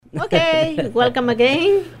Okay, welcome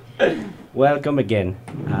again. Welcome again.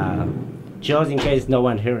 Just in case no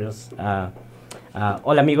one hears us.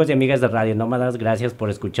 Hola amigos y amigas de Radio Nómadas, gracias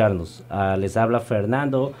por escucharnos. Les habla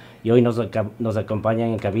Fernando y hoy nos acompañan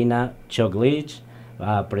en cabina Chuck Leach,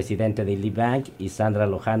 presidente de Bank, y Sandra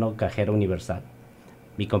Lojano, cajera universal.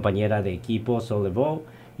 Mi compañera de equipo, Solevo,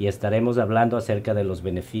 y estaremos hablando acerca de los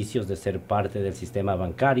beneficios de ser parte del sistema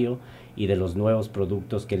bancario y de los nuevos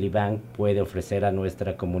productos que Bank puede ofrecer a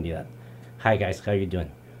nuestra comunidad. Hi guys, how are you doing?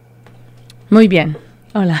 Muy bien.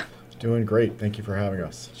 Hola. Doing great. Thank you for having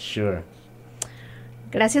us. Sure.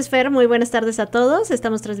 Gracias, Fer. Muy buenas tardes a todos.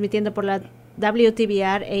 Estamos transmitiendo por la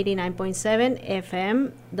WTBR 89.7 FM,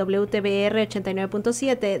 WTBR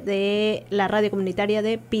 89.7 de la radio comunitaria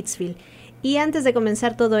de Pittsfield. Y antes de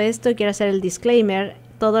comenzar todo esto, quiero hacer el disclaimer.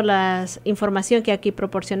 Toda la información que aquí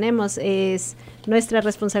proporcionemos es nuestra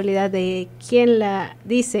responsabilidad de quién la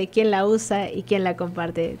dice, quién la usa y quién la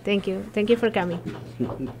comparte. Thank you. Thank you for coming.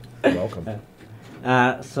 Welcome.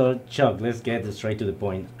 So, Chuck, let's get straight to the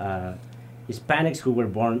point. Hispanics who were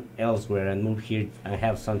born elsewhere and moved here and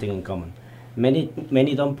have something in common.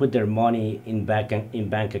 Many don't put their money in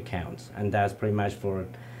bank accounts, and that's pretty much for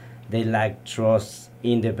they lack trust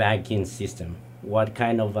in the banking system. What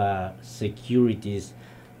kind of securities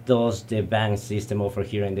does the bank system offer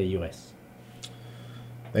here in the U.S.?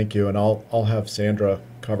 Thank you, and I'll have Sandra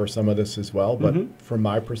cover some of this as well. But from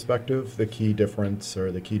my perspective, the key difference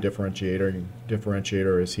or the key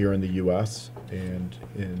differentiator is here in the U.S. and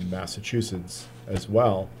in Massachusetts as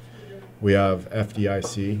well. We have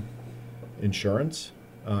FDIC insurance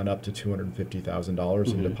on up to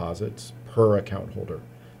 $250,000 in deposits per account holder.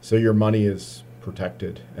 So your money is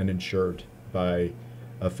protected and insured by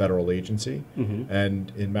a federal agency.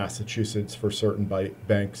 And in Massachusetts, for certain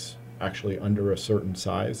banks actually under a certain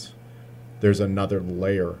size, there's another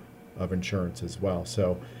layer of insurance as well.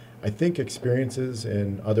 So I think experiences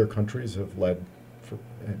in other countries have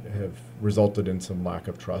resulted in some lack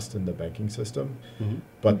of trust in the banking system.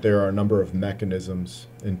 But there are a number of mechanisms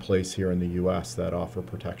in place here in the U.S. that offer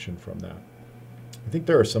protection from that. I think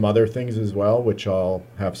there are some other things as well, which I'll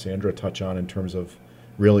have Sandra touch on in terms of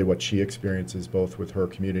really what she experiences both with her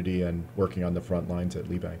community and working on the front lines at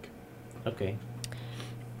Bank. Okay.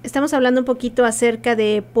 Estamos hablando un poquito acerca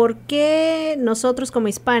de por qué nosotros como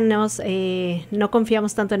hispanos no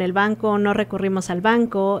confiamos tanto en el banco, no recurrimos al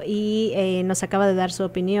banco, y nos acaba de dar su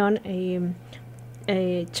opinión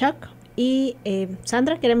Chuck. Y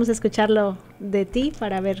Sandra, queremos escucharlo de ti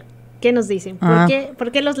para ver qué nos dicen.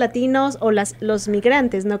 ¿Por qué los latinos o los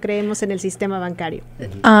migrantes no creemos en el sistema bancario?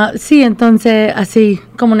 Sí, entonces, así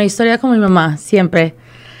como una historia con mi mamá, siempre.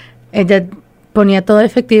 Ella ponía todo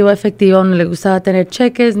efectivo, no le gustaba tener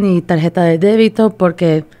cheques ni tarjeta de débito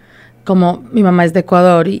porque como mi mamá es de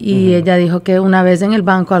Ecuador y ella dijo que una vez en el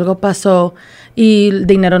banco algo pasó y el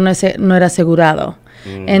dinero no era asegurado.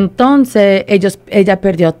 Entonces ella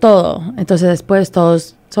perdió todo. Entonces después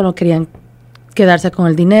todos solo querían quedarse con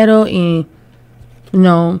el dinero y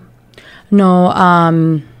no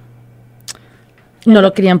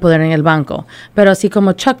lo querían poner en el banco. Pero así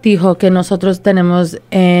como Chuck dijo que nosotros tenemos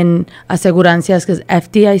en asegurancias que es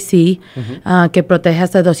FDIC, que protege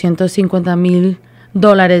hasta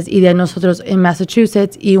 $250,000, y de nosotros en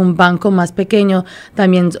Massachusetts y un banco más pequeño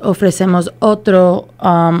también ofrecemos otro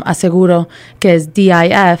aseguro que es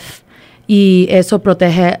DIF, y eso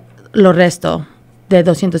protege lo resto de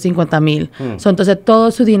 $250,000. Entonces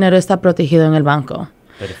todo su dinero está protegido en el banco.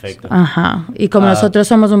 Perfecto. Ajá. Y como nosotros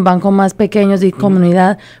somos un banco más pequeño y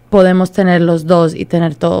comunidad, podemos tener los dos y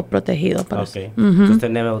tener todo protegido. Entonces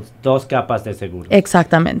tenemos dos capas de seguro.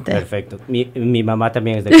 Exactamente. Perfecto. Mi mamá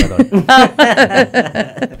también es de Ecuador.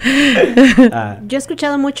 Yo he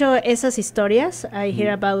escuchado mucho esas historias. I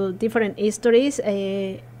hear about different histories.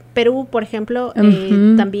 Perú, por ejemplo,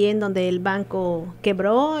 también donde el banco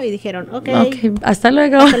quebró y dijeron, okay, hasta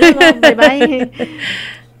luego. Bye bye.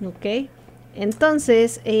 Ok.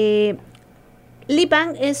 Entonces,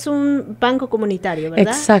 Bank es un banco comunitario,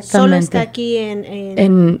 ¿verdad? Exactamente. Solo está aquí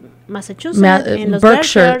en Massachusetts, en los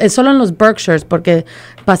Berkshire. Es solo en los Berkshires, porque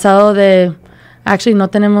pasado de... Actually, no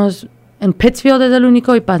tenemos... En Pittsfield es el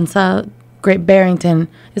único, y pasado... Great Barrington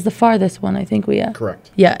is the farthest one, I think we have. Correct.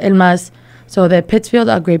 Yeah, el más... So, de Pittsfield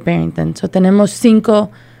a Great Barrington. So, tenemos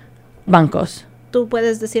 5 bancos. ¿Tú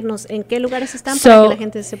puedes decirnos en qué lugares están para que la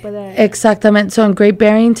gente se pueda...? Exactamente. So, en Great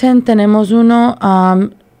Barrington tenemos uno do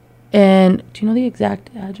you know the exact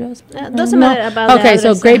address? Doesn't matter about Okay, the so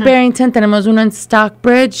address. Great Barrington tenemos uno en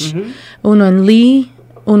Stockbridge, uno en Lee,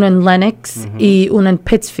 uno en Lenox y uno en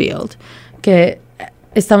Pittsfield, que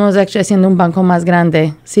estamos haciendo un banco más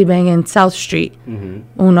grande. Si ven en South Street,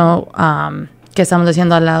 uno que estamos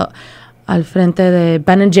haciendo al frente de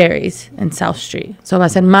Ben & Jerry's en South Street. So va a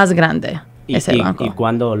ser más grande ese banco. ¿Y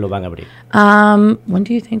cuándo lo van a abrir? When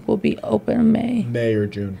do you think will be open? May or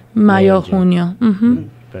June. Mayo, junio.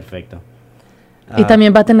 Perfecto. Y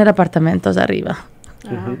también va a tener apartamentos arriba.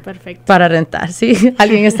 Perfecto. Para rentar, sí.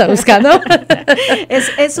 Alguien está buscando.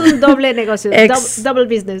 es un doble negocio, double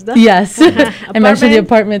business, ¿no? Yes. I mentioned the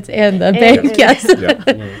apartments and the bank, yes. Yeah.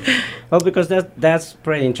 Well, because that's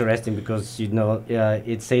pretty interesting because,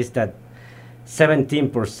 it says that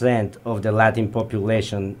 17% of the Latin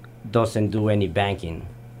population doesn't do any banking.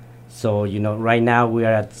 So, right now we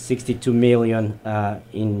are at 62 million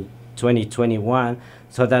in 2021.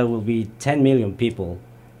 So that will be 10 million people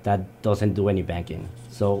that doesn't do any banking.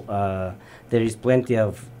 So there is plenty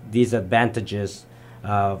of disadvantages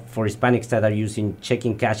for Hispanics that are using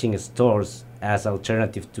checking cashing stores as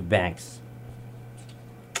alternative to banks.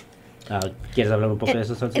 ¿Quieres hablar un poco de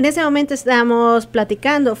eso, Sol? En ese momento estamos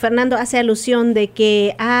platicando, Fernando hace alusión de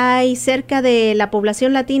que hay cerca de la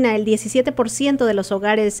población latina, el 17% de los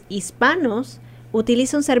hogares hispanos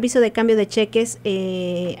utiliza un servicio de cambio de cheques,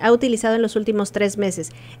 ha utilizado en los últimos 3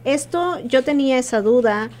 meses. Esto, yo tenía esa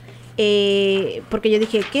duda, porque yo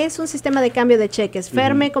dije, ¿qué es un sistema de cambio de cheques?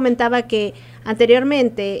 Fer me comentaba que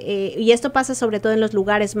anteriormente, y esto pasa sobre todo en los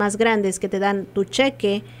lugares más grandes, que te dan tu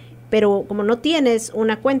cheque, pero como no tienes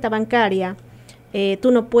una cuenta bancaria,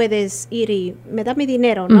 tú no puedes ir y me da mi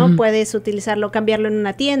dinero, ¿no? Puedes utilizarlo, cambiarlo en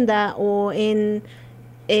una tienda o en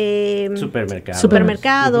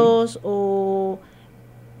supermercados o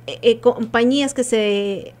compañías que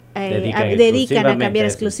se dedican a cambiar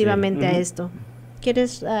exclusivamente a esto.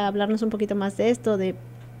 ¿Quieres hablarnos un poquito más de esto?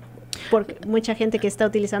 Porque mucha gente que está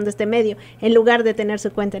utilizando este medio en lugar de tener su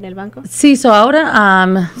cuenta en el banco. Sí,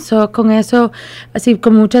 ahora con eso, así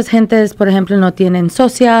como muchas gentes, por ejemplo, no tienen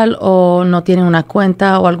social o no tienen una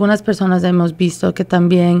cuenta, o algunas personas hemos visto que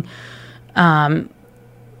también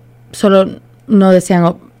solo no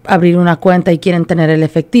desean abrir una cuenta y quieren tener el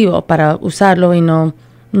efectivo para usarlo y no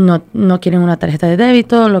quieren una tarjeta de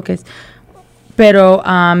débito, lo que es. Pero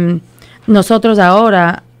nosotros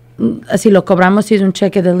ahora, así lo cobramos si es un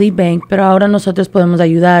cheque de Lead Bank, pero ahora nosotros podemos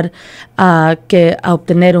ayudar a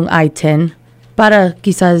obtener un I-10 para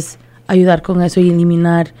quizás ayudar con eso y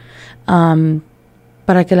eliminar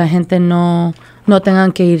para que la gente no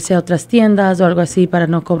tengan que irse a otras tiendas o algo así para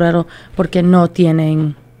no cobrarlo porque no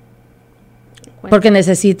tienen, porque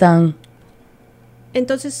necesitan.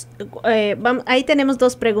 Entonces, ahí tenemos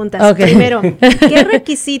 2 preguntas. Okay. Primero, ¿qué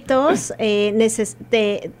requisitos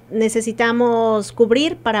necesitamos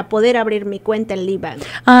cubrir para poder abrir mi cuenta en Liban?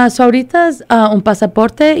 Ahorita es un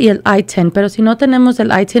pasaporte y el I-10, pero si no tenemos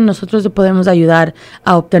el I-10, nosotros le podemos ayudar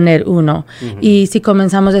a obtener uno. Y si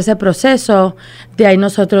comenzamos ese proceso, de ahí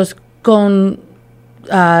nosotros con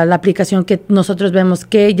la aplicación que nosotros vemos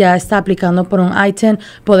que ya está aplicando por un I-10,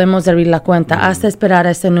 podemos abrir la cuenta hasta esperar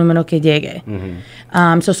a este número que llegue.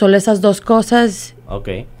 Solo esas 2 cosas. Ok.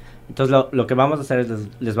 Entonces lo que vamos a hacer es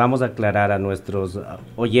les vamos a aclarar a nuestros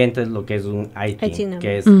oyentes lo que es un ITIN,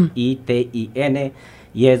 que es ITIN,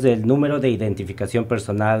 y es el número de identificación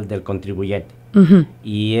personal del contribuyente.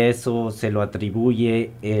 Y eso se lo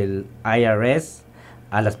atribuye el IRS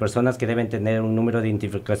a las personas que deben tener un número de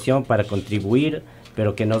identificación para contribuir,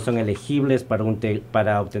 pero que no son elegibles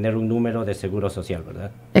para obtener un número de seguro social,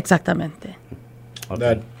 ¿verdad? Exactamente.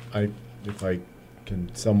 Okay. If I can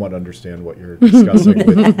somewhat understand what you're discussing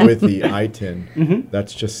with the ITIN,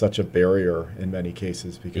 that's just such a barrier in many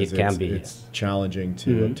cases because it's challenging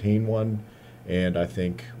to obtain one. And I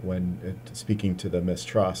think when speaking to the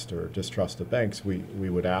mistrust or distrust of banks, we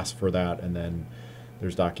would ask for that, and then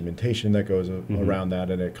there's documentation that goes around that,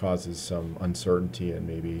 and it causes some uncertainty and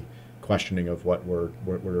maybe questioning of what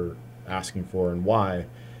we're asking for and why.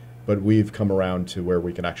 But we've come around to where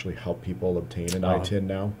we can actually help people obtain an ITIN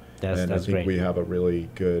now. And I think great. We have a really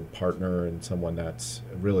good partner and someone that's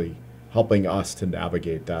really helping us to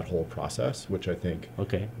navigate that whole process, which I think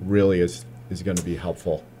really is going to be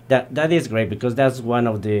helpful. That is great because that's one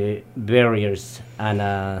of the barriers, and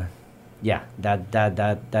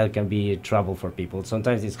that can be trouble for people.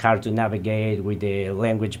 Sometimes it's hard to navigate with the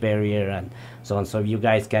language barrier and so on. So if you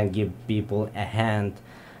guys can give people a hand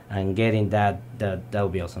and getting that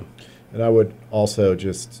would be awesome. And I would also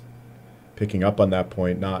just picking up on that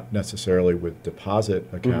point, not necessarily with deposit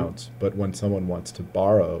accounts, but when someone wants to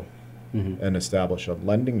borrow and establish a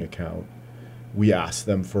lending account, we ask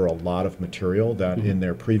them for a lot of material that in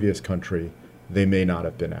their previous country they may not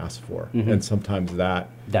have been asked for. And sometimes that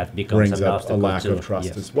becomes brings up a lack of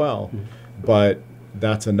trust as well. But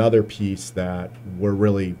that's another piece that we're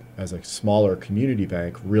really, as a smaller community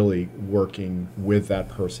bank, really working with that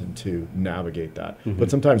person to navigate that. But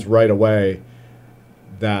sometimes right away,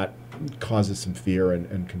 that causes some fear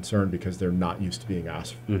and concern because they're not used to being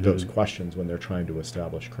asked those questions when they're trying to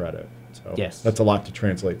establish credit. So that's a lot to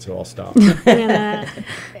translate, so I'll stop.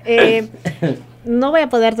 No voy a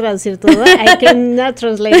poder traducir todo. I cannot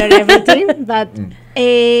translate everything, but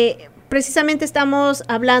precisamente estamos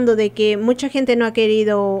hablando de que mucha gente no ha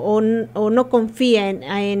querido o no confía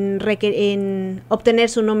en obtener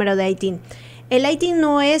su número de ITIN. El ITIN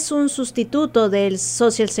no es un sustituto del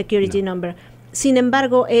Social Security Number. Sin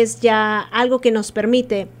embargo, es ya algo que nos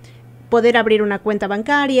permite poder abrir una cuenta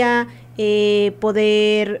bancaria,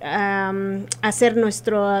 poder hacer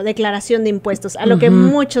nuestra declaración de impuestos, a lo que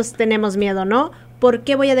muchos tenemos miedo, ¿no? ¿Por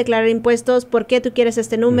qué voy a declarar impuestos? ¿Por qué tú quieres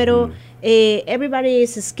este número? Everybody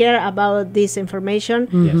is scared about this information,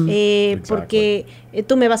 porque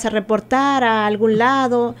tú me vas a reportar a algún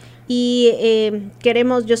lado y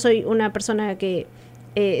yo soy una persona que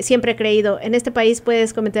siempre he creído, en este país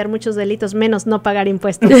puedes cometer muchos delitos menos no pagar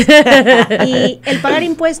impuestos. Y el pagar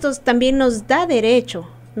impuestos también nos da derecho,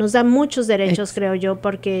 nos da muchos derechos, creo yo,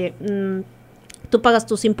 porque tú pagas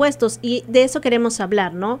tus impuestos y de eso queremos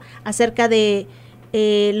hablar, ¿no? Acerca de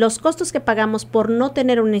los costos que pagamos por no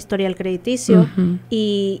tener un historial crediticio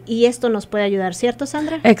y esto nos puede ayudar, ¿cierto,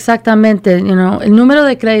 Sandra? Exactamente. El número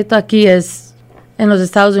de crédito aquí en los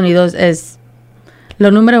Estados Unidos es lo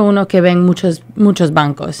número uno que ven muchos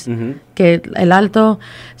bancos, que el alto,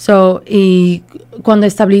 y cuando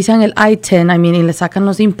estabilizan el ITIN, y le sacan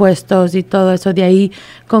los impuestos y todo eso, de ahí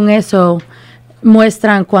con eso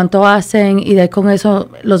muestran cuánto hacen y con eso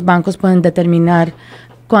los bancos pueden determinar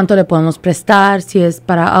cuánto le podemos prestar, si es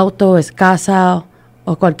para auto, es casa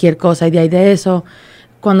o cualquier cosa, y de ahí de eso,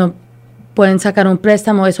 cuando pueden sacar un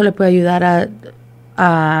préstamo, eso le puede ayudar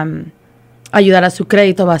ayudar a su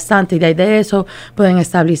crédito bastante, y de ahí de eso pueden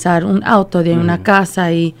estabilizar un auto, de una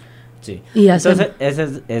casa y hacer. Entonces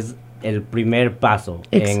ese es el primer paso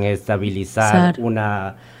en estabilizar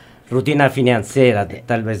una rutina financiera,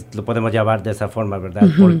 tal vez lo podemos llamar de esa forma, ¿verdad?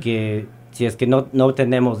 Porque si es que no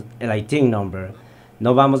tenemos el ITIN number,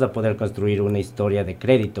 no vamos a poder construir una historia de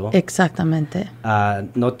crédito. Exactamente.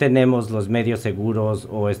 No tenemos los medios seguros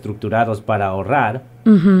o estructurados para ahorrar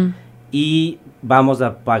y vamos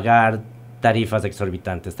a pagar tarifas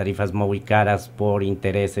exorbitantes, tarifas muy caras por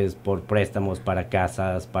intereses, por préstamos para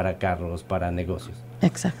casas, para carros, para negocios.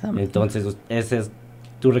 Exactamente. Entonces, esa es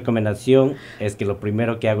tu recomendación, es que lo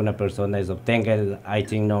primero que haga una persona es obtenga el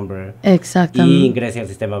ITIN number y ingrese al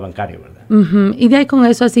sistema bancario, ¿verdad? Y de ahí con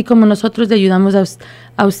eso, así como nosotros le ayudamos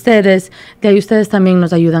a ustedes, de ahí ustedes también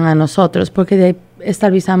nos ayudan a nosotros, porque de ahí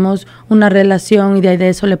estabilizamos una relación y de ahí de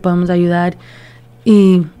eso le podemos ayudar,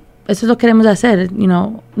 y eso es lo que queremos hacer,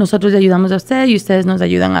 nosotros le ayudamos a ustedes y ustedes nos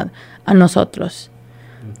ayudan a nosotros.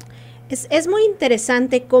 Es muy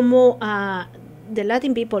interesante cómo the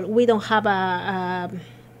Latin people, we don't have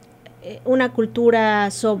una cultura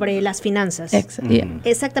sobre las finanzas.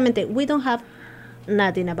 Exactamente, we don't have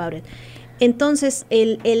nothing about it. Entonces,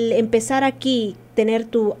 el empezar aquí, tener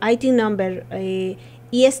tu ITIN number,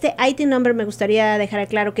 y este ITIN number me gustaría dejar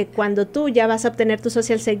claro que cuando tú ya vas a obtener tu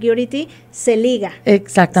Social Security, se liga.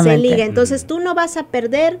 Exactamente. Se liga. Entonces, tú no vas a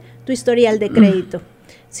perder tu historial de crédito,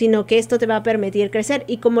 sino que esto te va a permitir crecer.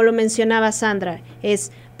 Y como lo mencionaba Sandra,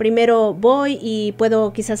 es primero voy y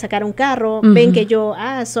puedo quizás sacar un carro, ven que yo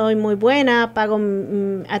soy muy buena, pago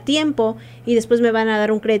a tiempo, y después me van a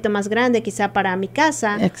dar un crédito más grande, quizá para mi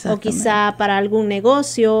casa o quizá para algún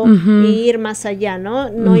negocio, y ir más allá, ¿no?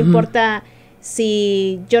 No importa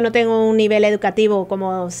si yo no tengo un nivel educativo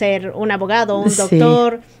como ser un abogado o un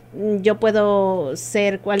doctor, yo puedo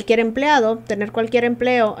ser cualquier empleado, tener cualquier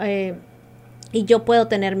empleo, y yo puedo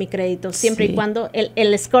tener mi crédito, siempre y cuando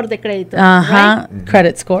el score de crédito. Right?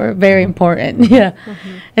 Credit score, very important.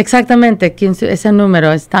 Exactamente, ese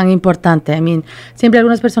número es tan importante. Siempre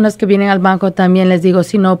algunas personas que vienen al banco también les digo,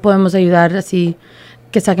 si no podemos ayudar así,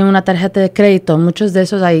 que saquen una tarjeta de crédito. Muchos de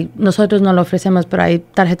esos nosotros no lo ofrecemos, pero hay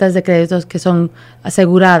tarjetas de créditos que son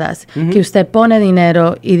aseguradas, que usted pone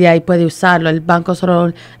dinero y de ahí puede usarlo. El banco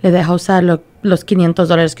solo le deja usarlo los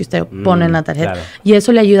 $500 que usted pone en la tarjeta. Claro. Y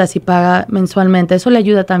eso le ayuda si paga mensualmente. Eso le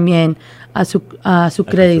ayuda también a su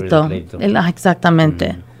crédito.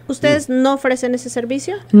 Exactamente. ¿Ustedes no ofrecen ese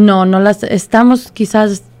servicio? No, estamos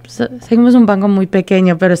quizás, seguimos un banco muy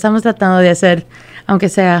pequeño, pero estamos tratando de hacer, aunque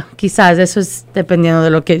sea, quizás, eso es dependiendo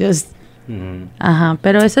de lo que ellos...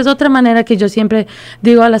 pero esa es otra manera que yo siempre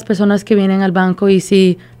digo a las personas que vienen al banco y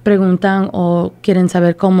si preguntan o quieren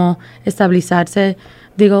saber cómo estabilizarse,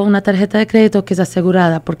 digo una tarjeta de crédito que es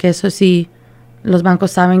asegurada, porque eso sí los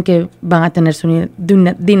bancos saben que van a tener su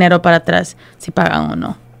dinero para atrás si pagan o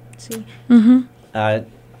no. Sí.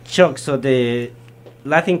 Chuck, so the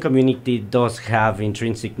Latin community does have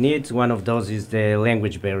intrinsic needs. One of those is the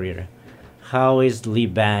language barrier. How is Lee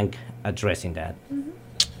Bank addressing that?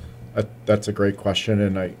 That's a great question,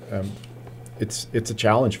 and it's a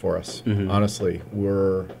challenge for us. Honestly,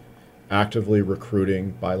 we're actively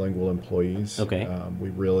recruiting bilingual employees. Okay. We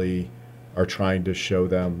really are trying to show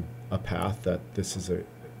them a path that this is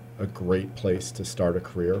a great place to start a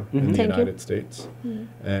career in the United States,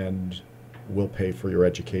 and we'll pay for your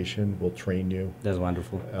education. We'll train you. That's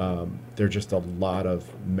wonderful. There are just a lot of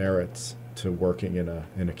merits to working in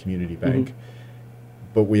a community bank,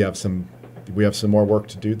 but we have some more work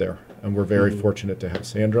to do there, and we're very fortunate to have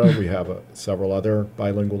Sandra. We have several other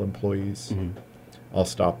bilingual employees. I'll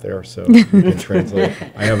stop there so you can translate.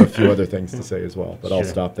 I have a few other things to say as well, but I'll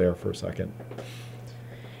stop there for a second.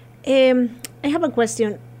 I have a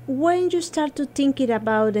question. When you start to thinking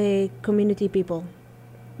about the community people,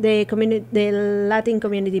 the Latin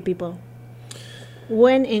community people,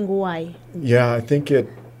 when and why? Yeah, I think it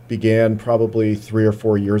began probably 3 or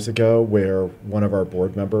 4 years ago, where one of our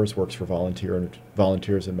board members works for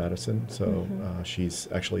Volunteers in Medicine. So she's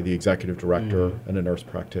actually the executive director and a nurse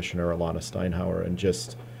practitioner, Alana Steinhauer, and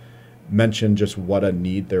just mentioned just what a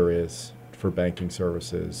need there is for banking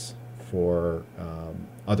services for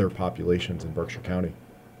other populations in Berkshire County.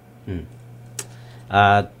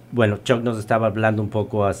 Bueno, Chuck nos estaba hablando un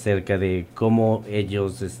poco acerca de cómo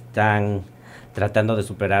ellos están tratando de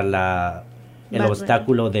superar el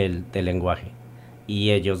obstáculo del lenguaje,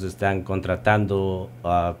 y ellos están contratando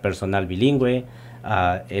personal bilingüe.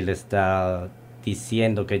 Él está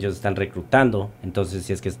diciendo que ellos están reclutando. Entonces,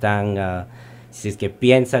 si es que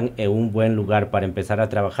piensan en un buen lugar para empezar a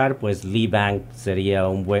trabajar, pues Lee Bank sería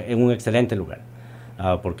un excelente lugar,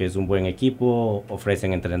 porque es un buen equipo,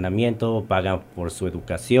 ofrecen entrenamiento, pagan por su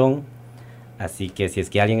educación. Así que si es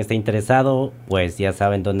que alguien está interesado, pues ya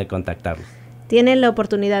saben dónde contactarlos. Tienen la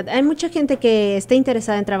oportunidad. Hay mucha gente que está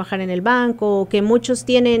interesada en trabajar en el banco, que muchos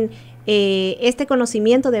tienen este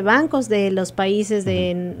conocimiento de bancos de los países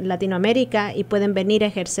de Latinoamérica y pueden venir a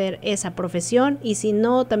ejercer esa profesión. Y si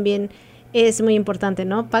no, también es muy importante,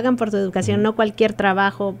 ¿no? Pagan por tu educación, no cualquier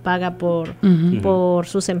trabajo paga por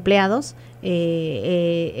sus empleados.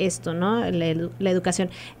 Esto, ¿no? La educación.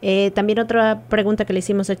 También otra pregunta que le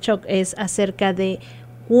hicimos a Chuck es acerca de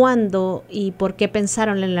cuándo y por qué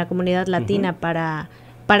pensaron en la comunidad latina para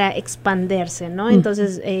expandirse, ¿no?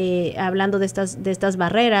 Entonces, hablando de estas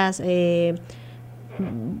barreras,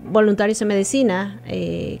 voluntarios en medicina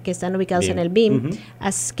que están ubicados en el BIM,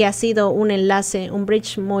 que ha sido un enlace, un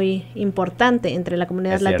bridge muy importante entre la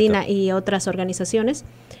comunidad latina y otras organizaciones.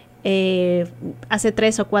 Hace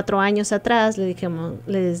 3 o 4 años atrás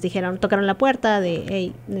les dijeron, tocaron la puerta de,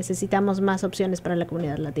 hey, necesitamos más opciones para la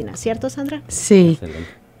comunidad latina, ¿cierto, Sandra? Sí.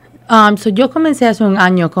 Yo comencé hace un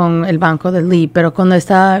año con el banco de Lee, pero cuando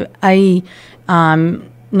estaba ahí,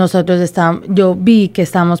 yo vi que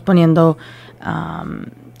estábamos poniendo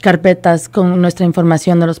carpetas con nuestra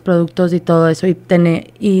información de los productos y todo eso,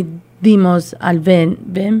 y dimos al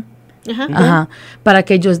BIM. Para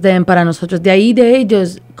que ellos den para nosotros. De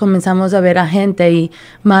ellos comenzamos a ver a gente y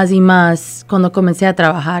más cuando comencé a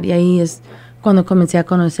trabajar, y ahí es cuando comencé a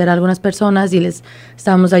conocer a algunas personas y les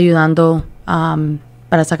estábamos ayudando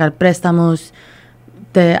para sacar préstamos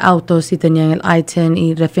de autos si tenían el ITIN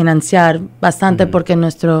y refinanciar bastante porque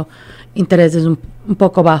nuestro interés es un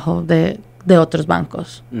poco bajo de otros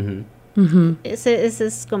bancos. Ese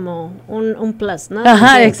es como un plus, ¿no?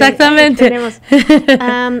 Exactamente.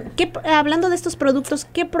 Hablando de estos productos,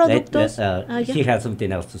 ¿qué productos? He has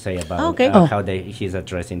something else to say about how he's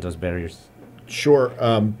addressing those barriers. Sure.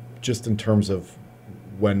 Just in terms of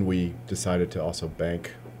when we decided to also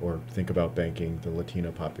bank or think about banking the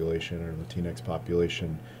Latina population or Latinx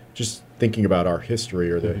population, just thinking about our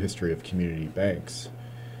history or the history of community banks,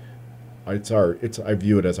 I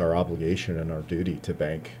view it as our obligation and our duty to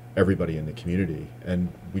bank everybody in the community. And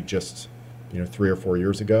we just, 3 or 4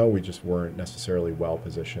 years ago, we just weren't necessarily well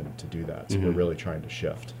positioned to do that. So we're really trying to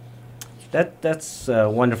shift. That's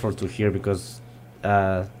wonderful to hear, because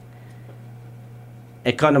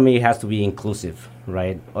economy has to be inclusive,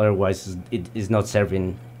 right? Otherwise, it is not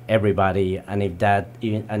serving everybody. And if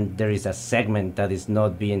there is a segment that is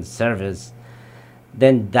not being serviced,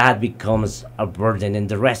 then that becomes a burden in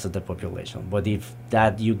the rest of the population. But if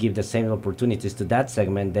you give the same opportunities to that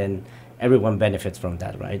segment, then everyone benefits from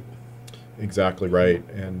that, right? Exactly right.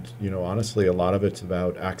 And, honestly, a lot of it's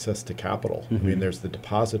about access to capital. I mean, there's the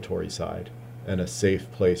depository side and a safe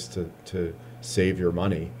place to save your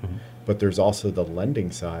money. But there's also the lending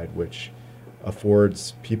side, which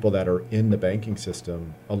affords people that are in the banking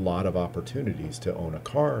system a lot of opportunities to own a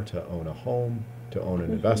car, to own a home, to own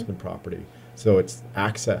an investment property. So it's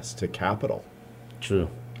access to capital. True.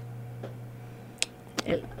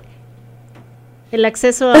 El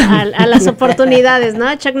acceso a las oportunidades,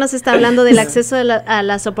 ¿no? Chuck nos está hablando del acceso a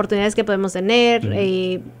las oportunidades que podemos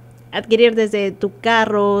tener, adquirir desde tu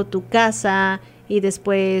carro, tu casa y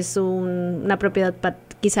después una propiedad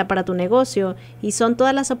quizá para tu negocio. Y son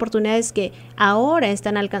todas las oportunidades que ahora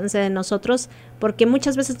están al alcance de nosotros porque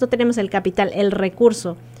muchas veces no tenemos el capital, el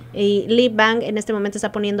recurso. Y Leap Bank en este momento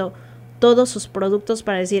está poniendo todos sus productos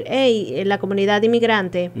para decir, hey, la comunidad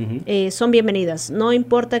inmigrante son bienvenidas. No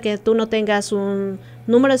importa que tú no tengas un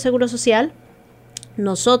número de seguro social,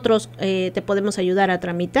 nosotros te podemos ayudar a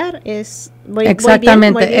tramitar.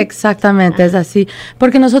 Exactamente, es así.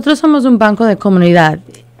 Porque nosotros somos un banco de comunidad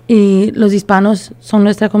y los hispanos son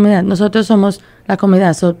nuestra comunidad. Nosotros somos la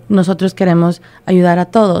comunidad, nosotros queremos ayudar a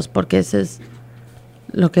todos porque eso es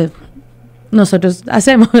lo que nosotros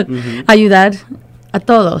hacemos, ayudar a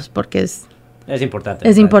todos, porque es importante.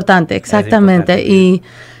 Es importante, exactamente. Es importante.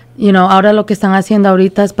 Y, ahora lo que están haciendo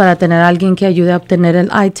ahorita es para tener a alguien que ayude a obtener el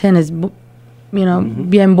I-10 es,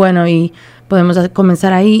 bien bueno y podemos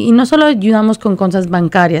comenzar ahí. Y no solo ayudamos con cosas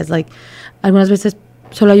bancarias, algunas veces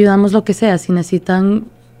solo ayudamos lo que sea. Si necesitan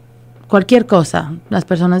cualquier cosa, las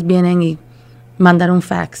personas vienen y mandar un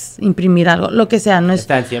fax, imprimir algo, lo que sea.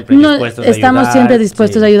 Están siempre dispuestos a ayudar. Estamos siempre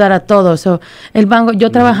dispuestos a ayudar a todos. El banco, yo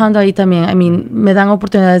trabajando ahí también, me dan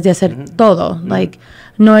oportunidades de hacer todo.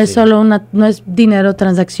 No es solo no es dinero,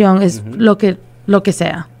 transacción, es lo que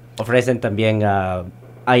sea. Ofrecen también,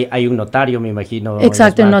 hay un notario, me imagino.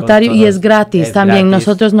 Exacto, un notario, y es gratis también. Gratis.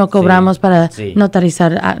 Nosotros no cobramos para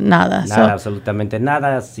notarizar nada. Nada, absolutamente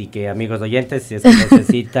nada. Así que, amigos oyentes, si es que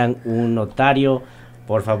necesitan un notario,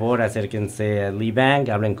 por favor, acérquense a Leap Bank,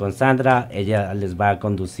 hablen con Sandra, ella les va a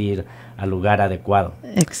conducir al lugar adecuado.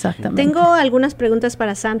 Exactamente. Tengo algunas preguntas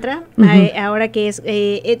para Sandra, ahora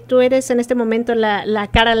que tú eres en este momento la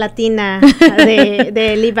cara latina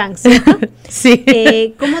de Leap Bank, ¿cierto?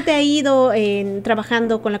 Sí. ¿Cómo te ha ido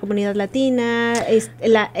trabajando con la comunidad latina?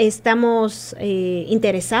 ¿Estamos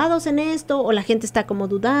interesados en esto o la gente está como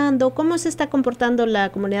dudando? ¿Cómo se está comportando la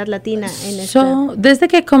comunidad latina en esto? Desde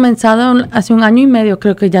que he comenzado hace 1 año y medio,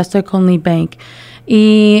 creo que ya estoy con Leap Bank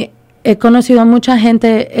y he conocido a mucha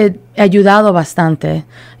gente, he ayudado bastante,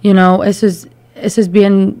 eso es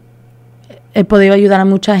bien, he podido ayudar a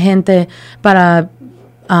mucha gente para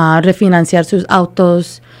refinanciar sus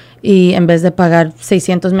autos y en vez de pagar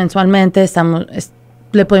 $600 mensualmente,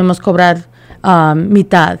 le podemos cobrar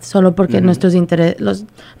mitad, solo porque nuestros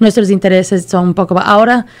intereses son un poco,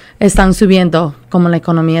 ahora están subiendo, como la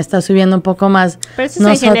economía está subiendo un poco más. Pero eso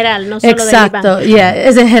es en general, no solo exacto, de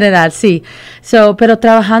es en general, sí. Pero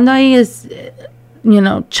trabajando ahí es,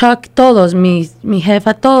 Chuck, todos, mi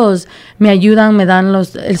jefa, todos me ayudan, me dan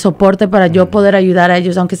el soporte para yo poder ayudar a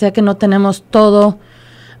ellos, aunque sea que no tenemos todo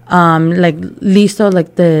listo,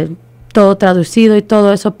 todo traducido y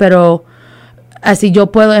todo eso, pero así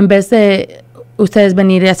yo puedo, en vez de ustedes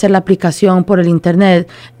venir y hacer la aplicación por el internet,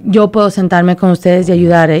 yo puedo sentarme con ustedes y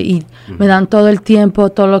ayudar, y me dan todo el tiempo,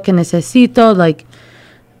 todo lo que necesito,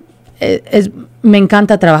 me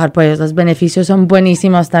encanta trabajar por ellos, los beneficios son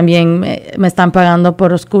buenísimos también, me están pagando por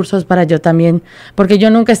los cursos para yo también, porque yo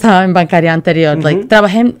nunca estaba en bancaria anterior,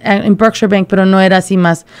 trabajé en Berkshire Bank, pero no era así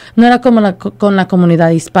más, no era como con la comunidad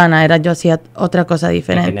hispana, yo hacía otra cosa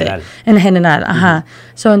diferente. En general, ajá.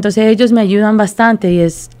 Entonces ellos me ayudan bastante y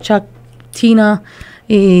es Chuck, Tina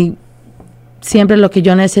y siempre lo que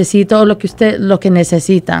yo necesito o lo que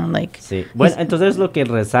necesitan. Sí, bueno, entonces es lo que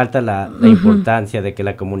resalta la importancia de que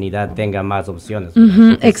la comunidad tenga más opciones.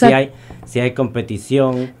 Exacto. Si hay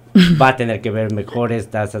competición, va a tener que ver mejores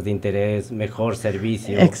tasas de interés, mejor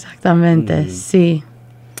servicio. Exactamente, sí.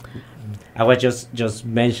 I was just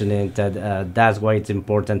mentioning that that's why it's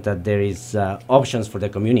important that there is options for the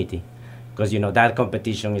community. Because, that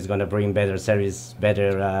competition is going to bring better service,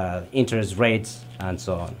 better interest rates, and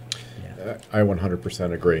so on. Yeah. I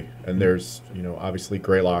 100% agree. And there's, obviously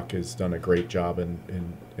Greylock has done a great job in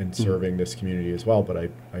serving this community as well, but I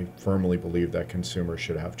firmly believe that consumers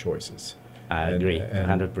should have choices. I agree,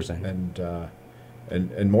 100%.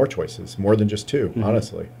 And more choices, more than just two,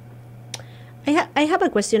 honestly. I have a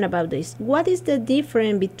question about this. What is the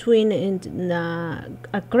difference between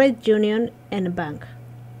a credit union and a bank?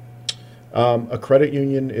 A credit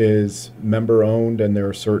union is member-owned, and there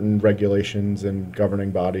are certain regulations and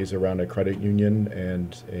governing bodies around a credit union,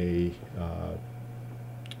 and a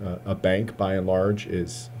bank, by and large,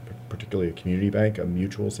 is, particularly a community bank, a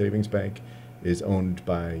mutual savings bank, is owned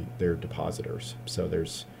by their depositors. So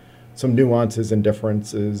there's some nuances and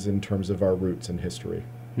differences in terms of our roots and history.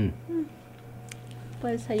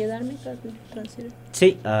 ¿Puedes ayudarme con traducir?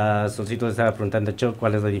 Sí, Solcito estaba preguntando, Chuck,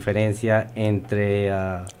 ¿cuál es la diferencia entre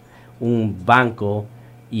un banco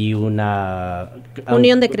y una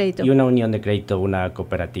unión de crédito? Y una unión de crédito, una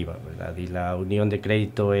cooperativa, ¿verdad? Y la unión de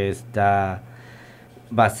crédito está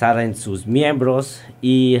basada en sus miembros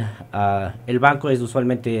y el banco es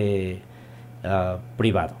usualmente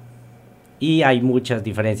privado. Y hay muchas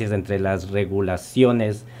diferencias entre las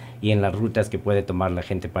regulaciones y en las rutas que puede tomar la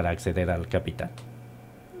gente para acceder al capital.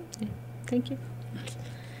 Thank you.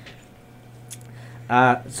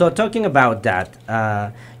 So talking about that,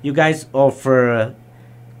 you guys offer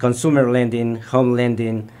consumer lending, home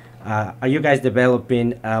lending. Are you guys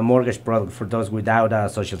developing a mortgage product for those without a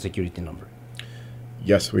social security number?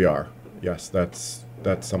 Yes, we are. Yes, that's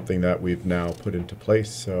something that we've now put into place.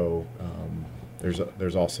 So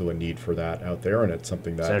there's also a need for that out there, and it's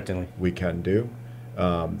something that Certainly. we can do.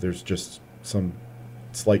 There's just some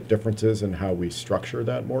slight differences in how we structure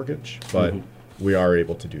that mortgage, but we are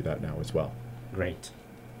able to do that now as well. Great.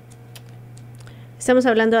 Estamos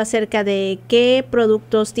hablando acerca de qué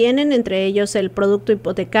productos tienen, entre ellos el producto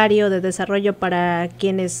hipotecario de desarrollo para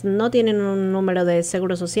quienes no tienen un número de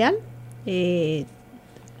seguro social.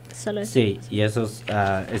 Solo eso. Sí, y esos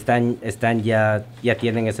están ya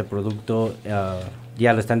tienen ese producto,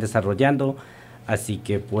 ya lo están desarrollando, así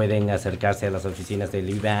que pueden acercarse a las oficinas del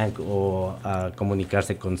eBank o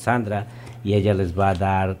comunicarse con Sandra y ella les va a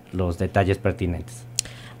dar los detalles pertinentes.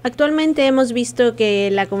 Actualmente hemos visto que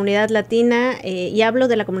la comunidad latina, y hablo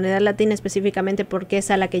de la comunidad latina específicamente porque es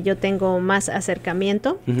a la que yo tengo más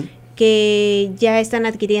acercamiento, que ya están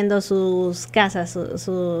adquiriendo sus casas,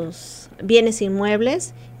 sus bienes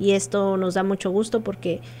inmuebles, y esto nos da mucho gusto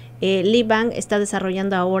porque eBank está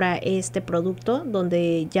desarrollando ahora este producto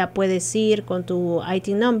donde ya puedes ir con tu IT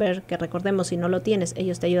number, que recordemos, si no lo tienes,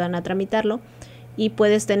 ellos te ayudan a tramitarlo, y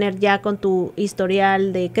puedes tener ya con tu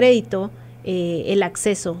historial de crédito el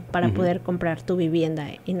acceso para poder comprar tu vivienda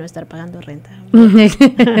y no estar pagando renta.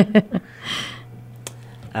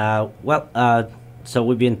 So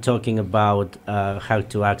we've been talking about how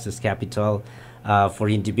to access capital for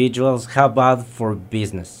individuals. How about for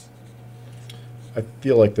business? I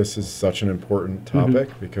feel like this is such an important topic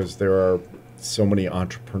because there are so many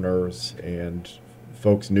entrepreneurs and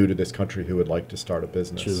folks new to this country who would like to start a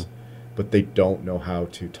business, True. but they don't know how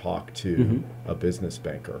to talk to a business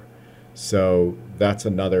banker. So that's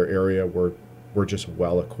another area where we're just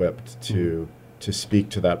well equipped to speak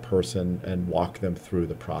to that person and walk them through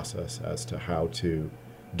the process as to how to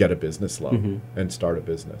get a business loan and start a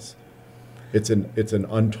business. It's an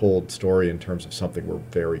untold story in terms of something we're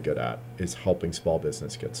very good at, is helping small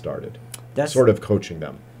business get started. That's sort of coaching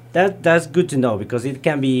them. That's good to know because it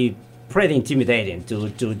can be pretty intimidating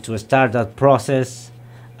to start that process.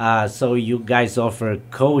 So you guys offer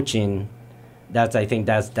coaching. I think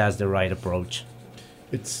that's the right approach.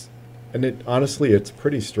 Honestly, it's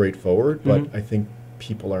pretty straightforward, but I think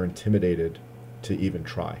people are intimidated to even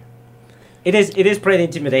try. It is pretty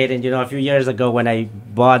intimidating. You know, a few years ago when I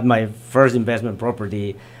bought my first investment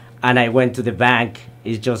property and I went to the bank,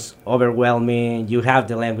 it's just overwhelming. You have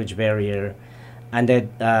the language barrier. And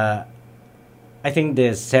that I think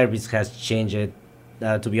the service has changed.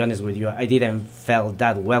 To be honest with you, I didn't feel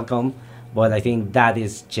that welcome, but I think that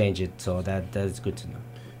is changed. So that is good to know.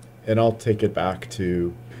 And I'll take it back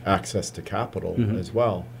to access to capital as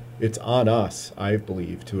well. It's on us, I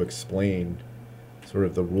believe, to explain sort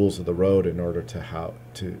of the rules of the road in order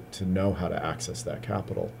to know how to access that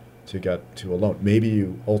capital to get to a loan. Maybe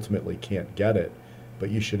you ultimately can't get it, but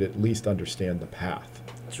you should at least understand the path.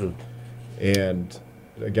 True. And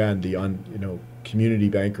again, community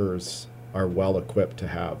bankers are well equipped to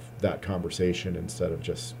have that conversation instead of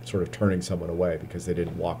just sort of turning someone away because they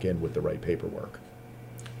didn't walk in with the right paperwork.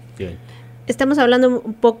 Good. Estamos hablando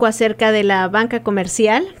un poco acerca de la banca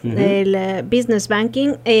comercial, del business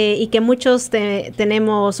banking, y que muchos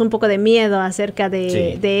tenemos un poco de miedo acerca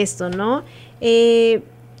de esto, ¿no?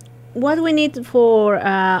 What we need for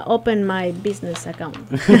open my business account?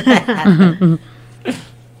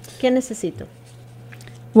 ¿Qué necesito?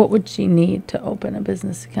 What would she need to open a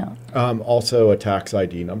business account? Also a tax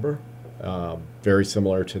ID number, very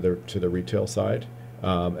similar to the retail side.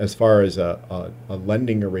 As far as a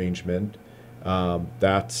lending arrangement,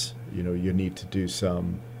 that's, you need to do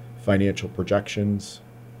some financial projections,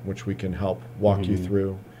 which we can help walk you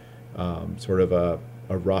through, sort of a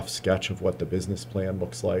rough sketch of what the business plan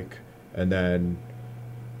looks like, and then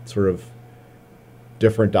sort of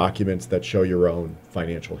different documents that show your own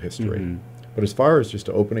financial history. But as far as just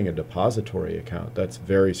opening a depository account, that's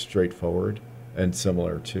very straightforward. and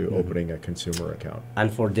similar to opening a consumer account.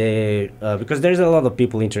 And for the, because there's a lot of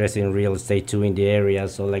people interested in real estate too in the area,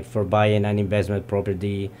 so like for buying an investment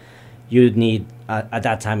property, you'd need, at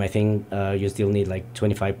that time I think you still need like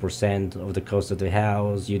 25% of the cost of the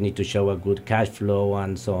house, you need to show a good cash flow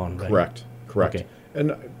and so on, right? Correct. Okay.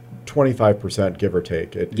 And 25% give or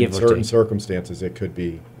take. In certain circumstances it could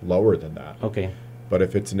be lower than that. Okay. But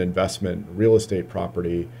if it's an investment real estate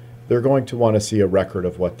property, they're going to want to see a record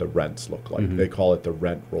of what the rents look like. They call it the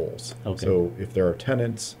rent rolls. Okay. So if there are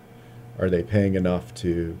tenants, are they paying enough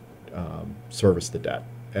to service the debt?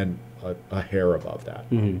 And a hair above that.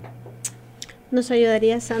 ¿Nos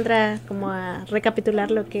ayudaría, Sandra, como a recapitular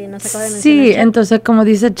lo que nos acaba de mencionar? Sí, Chuck? entonces como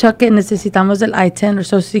dice Chuck, que necesitamos el I-10 o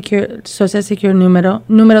Social Security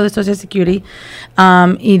número de Social Security,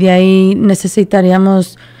 y de ahí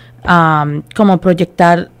necesitaríamos como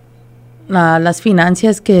proyectar las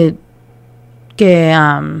finanzas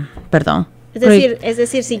perdón. Es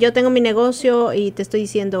decir, si yo tengo mi negocio y te estoy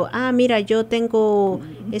diciendo, mira,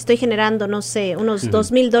 estoy generando, no sé, unos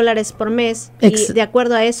 $2,000 por mes, y de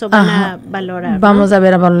acuerdo a eso van a valorar. Vamos a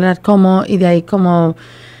valorar cómo, y de ahí cómo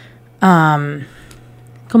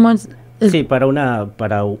Sí, para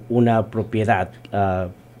una propiedad,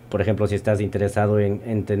 por ejemplo, si estás interesado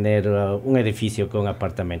en tener un edificio con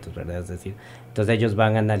apartamentos, ¿verdad? Es decir, entonces ellos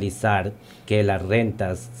van a analizar que las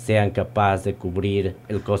rentas sean capaces de cubrir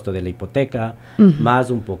el costo de la hipoteca, más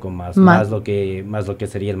un poco más lo que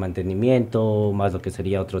sería el mantenimiento, más lo que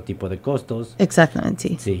sería otro tipo de costos. Exactamente,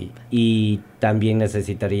 sí. Sí, y también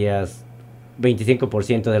necesitarías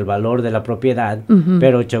 25% del valor de la propiedad,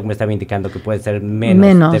 pero Chuck me estaba indicando que puede ser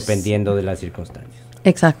menos dependiendo de las circunstancias.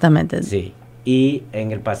 Exactamente. Sí. Y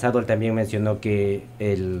en el pasado él también mencionó que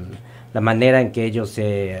la manera en que ellos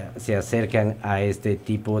se acercan a este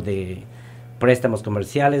tipo de préstamos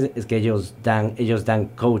comerciales es que ellos dan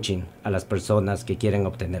coaching a las personas que quieren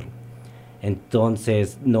obtenerlo.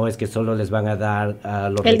 Entonces, no es que solo les van a dar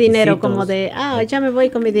los el dinero, como de, ya me voy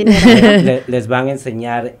con mi dinero. Les van a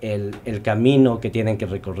enseñar el camino que tienen que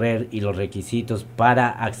recorrer y los requisitos para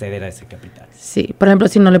acceder a ese capital. Sí, por ejemplo,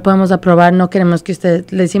 si no le podemos aprobar, no queremos que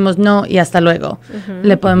le decimos no y hasta luego.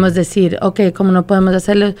 Le podemos decir, como no podemos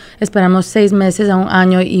hacerlo, esperamos 6 meses a un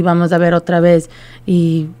año y vamos a ver otra vez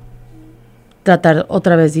y tratar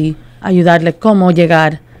otra vez y ayudarle cómo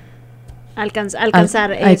llegar.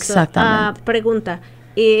 Alcanzar eso. Exactamente. Pregunta,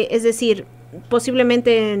 es decir,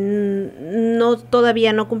 posiblemente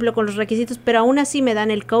todavía no cumplo con los requisitos, pero aún así me dan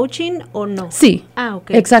el coaching o no. Sí,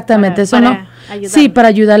 okay. Exactamente. Para ayudarle. Sí, para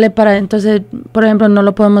ayudarle, entonces, por ejemplo, no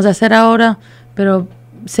lo podemos hacer ahora, pero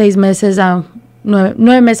 6 meses a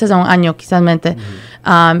 9 meses a un año, quizás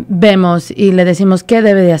vemos y le decimos qué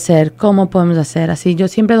debe de hacer, cómo podemos hacer. Así, yo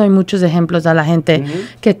siempre doy muchos ejemplos a la gente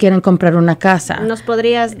que quieren comprar una casa. ¿Nos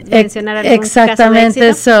podrías mencionar algún exactamente, caso de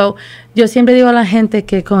éxito? Yo siempre digo a la gente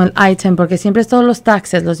que con el I-10, porque siempre es todos los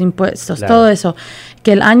taxes, los impuestos, todo eso,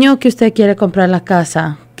 que el año que usted quiere comprar la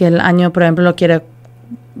casa, que el año, por ejemplo, lo quiere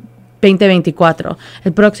 2024,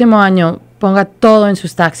 el próximo año ponga todo en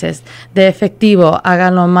sus taxes de efectivo, haga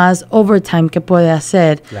lo más overtime que puede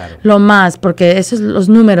hacer, lo más, porque esos los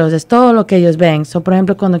números, es todo lo que ellos ven. Por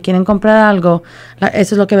ejemplo, cuando quieren comprar algo,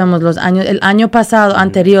 eso es lo que vemos el año pasado,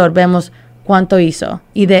 anterior, vemos cuánto hizo,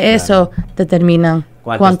 y de eso determinan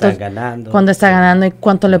cuánto está ganando y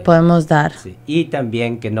cuánto le podemos dar. Sí. Y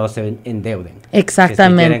también que no se endeuden.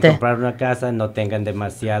 Exactamente. Que si quieren comprar una casa, no tengan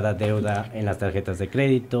demasiada deuda en las tarjetas de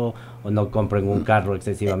crédito o no compren un carro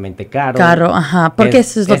excesivamente caro. Porque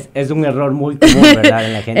eso es un error muy común, ¿verdad?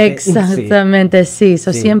 En la gente. Exactamente, sí.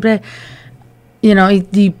 Siempre,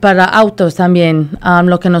 y para autos también,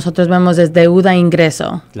 lo que nosotros vemos es deuda e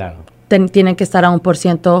ingreso. Claro. Tienen que estar a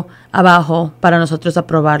 1% abajo para nosotros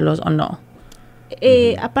aprobarlos o no.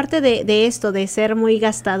 Aparte de esto, de ser muy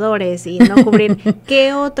gastadores y no cubrir,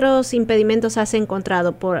 ¿qué otros impedimentos has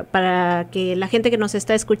encontrado para que la gente que nos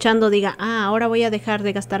está escuchando diga, ahora voy a dejar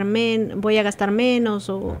de gastar voy a gastar menos,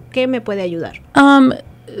 o qué me puede ayudar?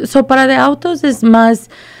 Para de autos es más,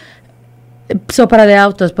 para de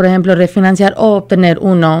autos, por ejemplo, refinanciar o obtener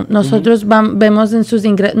uno. Nosotros vemos en sus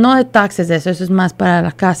ingresos, no de taxes, eso es más para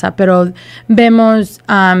la casa, pero vemos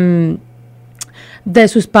de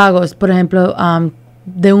sus pagos, por ejemplo,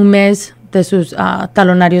 de un mes de sus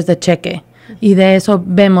talonarios de cheque. Y de eso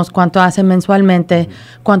vemos cuánto hace mensualmente,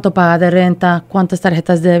 cuánto paga de renta, cuántas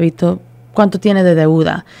tarjetas de débito, cuánto tiene de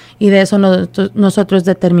deuda. Y de eso nosotros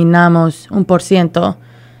determinamos 1%.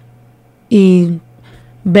 Y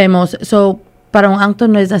vemos, para un auto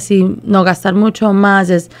no es así, no gastar mucho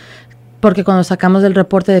más, es porque cuando sacamos el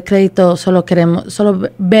reporte de crédito solo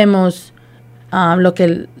vemos lo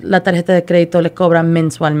que la tarjeta de crédito le cobra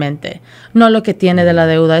mensualmente. No lo que tiene de la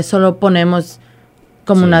deuda, eso lo ponemos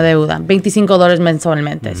como una deuda, $25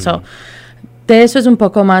 mensualmente. So, de eso es un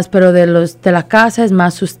poco más, pero de la casa es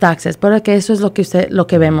más sus taxes, porque eso es lo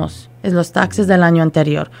que vemos, es los taxes del año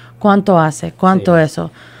anterior. ¿Cuánto hace? ¿Cuánto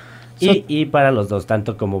eso? Y para los dos,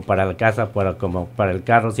 tanto como para la casa como para el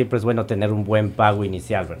carro, siempre es bueno tener un buen pago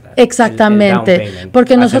inicial, ¿verdad? Exactamente,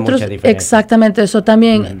 porque nosotros, exactamente, eso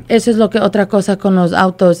también, eso es lo que otra cosa con los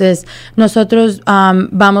autos es, nosotros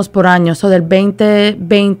vamos por años, so del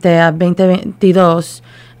 2020 a 2022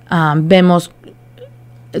 vemos,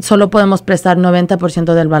 solo podemos prestar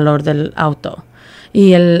 90% del valor del auto,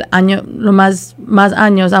 y el año, lo más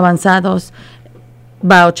años avanzados,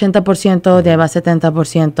 va 80%, de va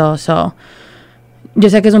 70%. So, yo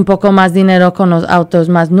sé que es un poco más dinero con los autos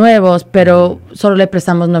más nuevos, pero solo le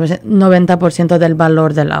prestamos 90% del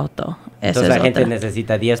valor del auto. Entonces la gente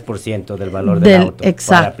necesita 10% del valor del auto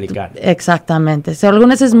para aplicar. Exactamente. So,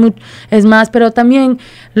 algunas es más, pero también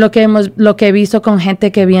lo que he visto con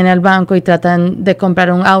gente que viene al banco y tratan de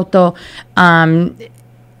comprar un auto,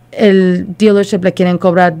 el dealership le quieren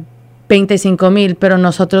cobrar $25,000, pero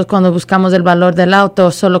nosotros cuando buscamos el valor del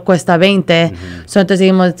auto solo cuesta 20. So, entonces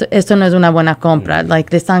dijimos, esto no es una buena compra.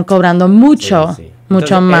 Like, le están cobrando mucho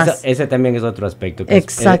entonces, más. Ese también es otro aspecto. Que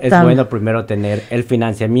es bueno primero tener el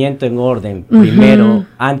financiamiento en orden, primero,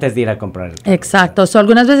 antes de ir a comprar. Exacto. So,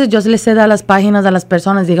 algunas veces yo les he dado las páginas a las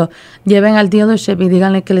personas, digo, lleven al dealership y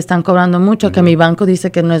díganle que le están cobrando mucho, que mi banco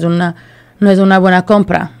dice que no es una buena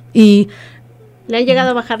compra. Y ¿le han llegado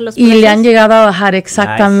a bajar los precios? Y le han llegado a bajar,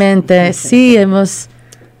 exactamente. Nice. Sí,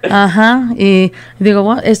 y digo,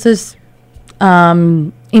 bueno, esto es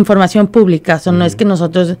información pública, no es que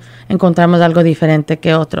nosotros encontramos algo diferente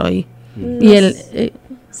que otro.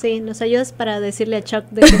 Sí, nos ayudas para decirle a Chuck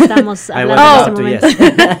de que estamos hablando en ese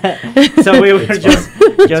momento. So we were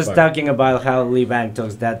just talking about how Lee Bank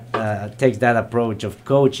takes that approach of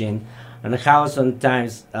coaching, and how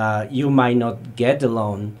sometimes you might not get the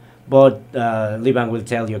loan, but Liban will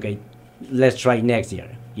tell you, okay, let's try next year.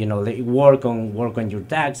 You know, work on your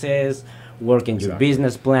taxes, work in your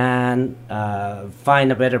business plan,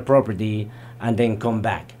 find a better property, and then come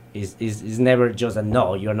back. It's never just a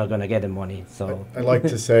no, you're not going to get the money. So I like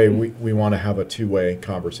to say we want to have a two-way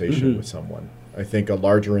conversation with someone. I think a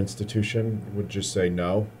larger institution would just say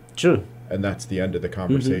no. True. And that's the end of the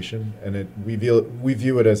conversation. And we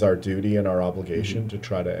view it as our duty and our obligation to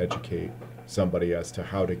try to educate somebody as to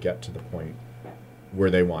how to get to the point where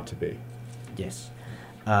they want to be. Yes.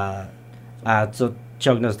 So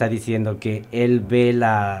Chuck nos está diciendo que él ve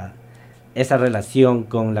esa relación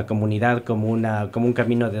con la comunidad como un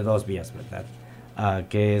camino de dos vías, ¿verdad?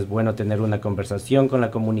 Que es bueno tener una conversación con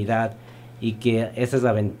la comunidad y que esa es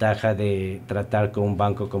la ventaja de tratar con un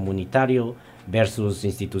banco comunitario versus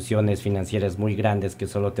instituciones financieras muy grandes que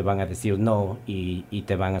solo te van a decir no y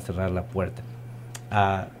te van a cerrar la puerta.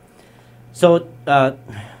 So,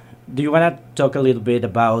 do you want to talk a little bit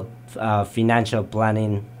about financial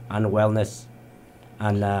planning and wellness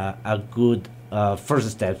and a good first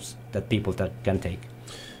steps that people can take?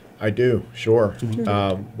 I do, sure.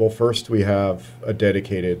 Well, first we have a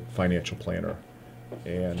dedicated financial planner,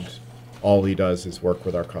 and all he does is work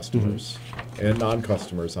with our customers and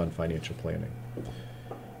non-customers on financial planning.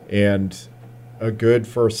 And a good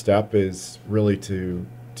first step is really to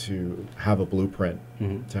have a blueprint,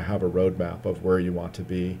 to have a roadmap of where you want to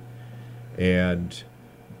be. And,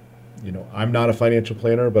 you know, I'm not a financial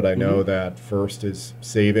planner, but I know that first is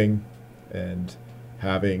saving and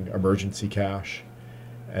having emergency cash,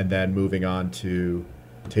 and then moving on to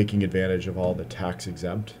taking advantage of all the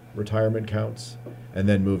tax-exempt retirement accounts, and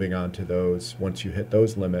then moving on to those, once you hit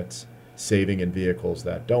those limits, saving in vehicles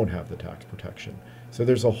that don't have the tax protection. So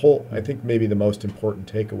there's a whole, I think maybe the most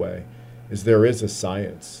important takeaway is there is a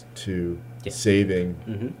science to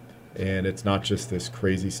saving, and it's not just this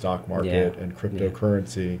crazy stock market and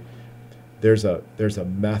cryptocurrency. There's a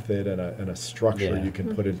method and a structure you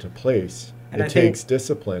can put into place. And it takes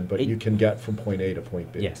discipline, but you can get from point A to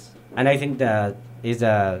point B. Yes, and I think that is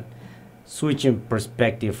a switching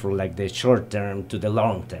perspective from like the short term to the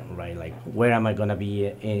long term, right? Like, where am I going to be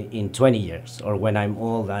in 20 years? Or when I'm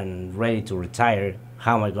old and ready to retire,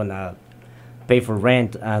 how am I going to pay for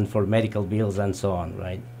rent and for medical bills and so on,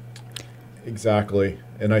 right? Exactly.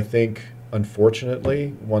 And I think,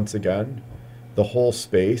 unfortunately, once again, the whole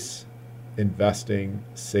space, investing,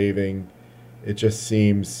 saving, it just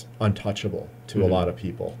seems untouchable to a lot of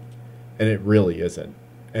people. And it really isn't.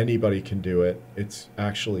 Anybody can do it. It's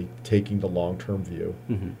actually taking the long-term view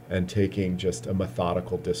and taking just a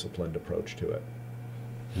methodical, disciplined approach to it.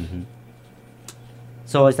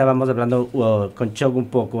 Estábamos hablando con Chuck un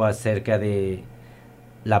poco acerca de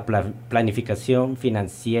la planificación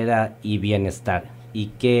financiera y bienestar,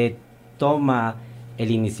 y qué toma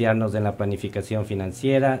el iniciarnos en la planificación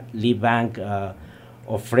financiera. Lee Bank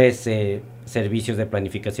ofrece servicios de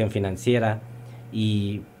planificación financiera,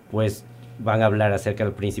 y pues van a hablar acerca de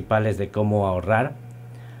los principales de cómo ahorrar,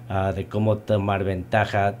 de cómo tomar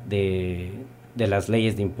ventaja de las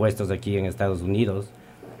leyes de impuestos aquí en Estados Unidos,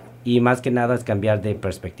 y más que nada es cambiar de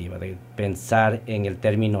perspectiva, de pensar en el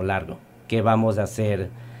término largo. ¿Qué vamos a hacer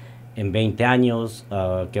en 20 años?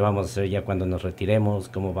 ¿Qué vamos a hacer ya cuando nos retiremos?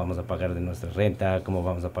 ¿Cómo vamos a pagar de nuestra renta? ¿Cómo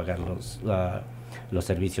vamos a pagar los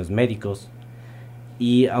servicios médicos?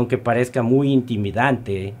 Y aunque parezca muy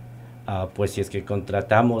intimidante, pues si es que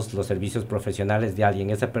contratamos los servicios profesionales de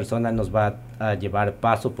alguien, esa persona nos va a llevar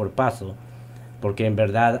paso por paso, porque en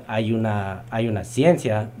verdad hay una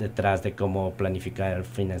ciencia detrás de cómo planificar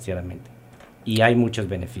financieramente, y hay muchos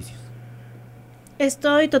beneficios.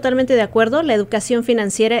 Estoy totalmente de acuerdo. La educación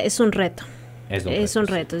financiera es un reto. Es un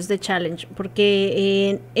reto, es de challenge,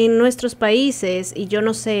 porque en nuestros países, y yo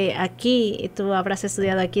no sé, aquí, tú habrás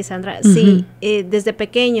estudiado aquí, Sandra, sí, desde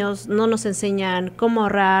pequeños no nos enseñan cómo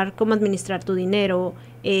ahorrar, cómo administrar tu dinero,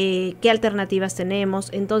 qué alternativas tenemos.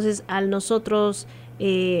 Entonces, al nosotros,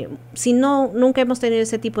 si nunca hemos tenido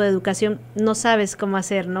ese tipo de educación, no sabes cómo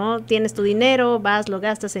hacer, ¿no? Tienes tu dinero, vas, lo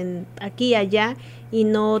gastas aquí, allá, y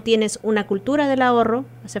no tienes una cultura del ahorro.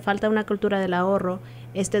 Hace falta una cultura del ahorro,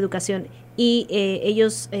 esta educación. Y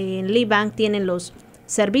ellos en Lee Bank tienen los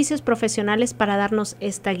servicios profesionales para darnos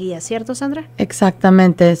esta guía, ¿cierto, Sandra?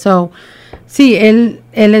 Exactamente. Sí, él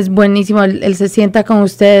es buenísimo. Él se sienta con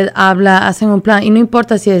usted, habla, hacen un plan, y no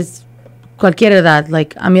importa si es cualquier edad.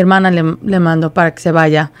 A mi hermana le mando para que se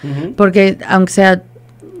vaya, porque aunque sea,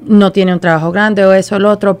 no tiene un trabajo grande o eso o lo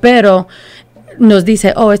otro, pero nos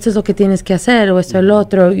dice, esto es lo que tienes que hacer, o esto es lo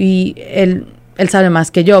otro, y él sabe más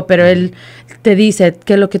que yo, pero él te dice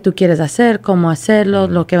qué es lo que tú quieres hacer, cómo hacerlo,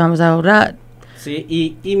 lo que vamos a ahorrar.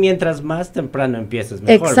 Sí, y mientras más temprano empieces,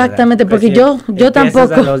 mejor. Exactamente, ¿verdad? porque yo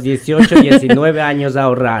tampoco. A los 18, 19 años a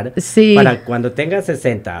ahorrar, sí, para cuando tengas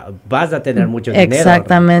 60, vas a tener mucho dinero.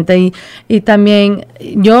 Exactamente, y también,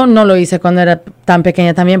 yo no lo hice cuando era tan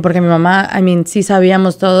pequeña también, porque mi mamá, sí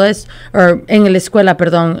sabíamos todo eso, en la escuela,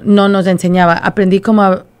 no nos enseñaba. Aprendí cómo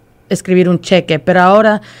a escribir un cheque, pero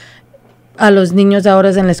ahora, a los niños de ahora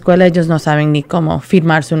en la escuela, ellos no saben ni cómo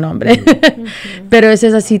firmar su nombre. Pero eso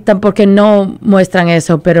es así, porque no muestran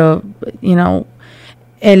eso, pero,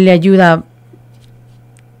 él le ayuda,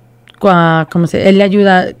 él le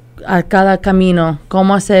ayuda a cada camino,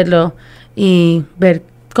 cómo hacerlo, y ver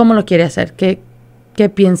cómo lo quiere hacer, qué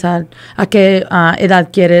piensa, a qué edad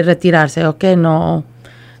quiere retirarse o qué no.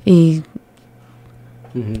 Y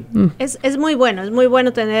es muy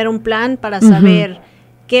bueno tener un plan para saber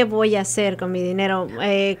 ¿qué voy a hacer con mi dinero?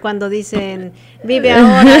 Cuando dicen, vive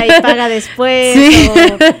ahora y paga después. Sí.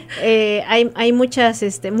 Hay muchas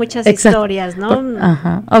historias, ¿no?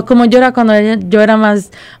 Ajá. O como yo era cuando yo era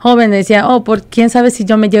más joven, decía, por quién sabe si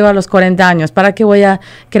yo me llego a los 40 años, ¿para qué voy a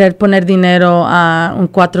querer poner dinero a un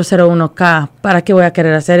 401k? ¿Para qué voy a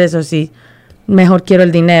querer hacer eso si mejor quiero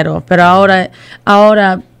el dinero? Pero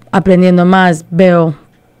ahora aprendiendo más, veo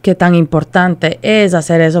qué tan importante es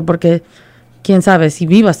hacer eso, porque quién sabe si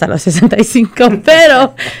vivo hasta los 65,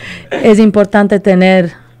 pero es importante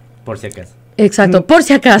tener... Por si acaso. Exacto, por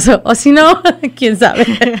si acaso, o si no, quién sabe.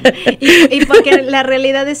 y porque la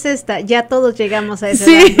realidad es esta, ya todos llegamos a esa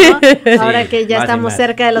edad, ¿no? Ahora que ya estamos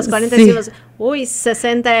cerca de los 40, decimos,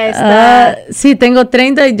 60 está... sí, tengo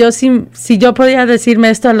 30, y yo si yo podía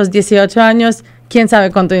decirme esto a los 18 años, quién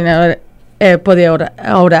sabe cuánto dinero podía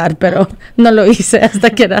ahorrar, pero no lo hice hasta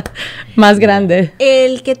que era más grande.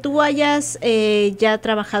 El que tú hayas ya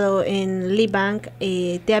trabajado en Lee Bank,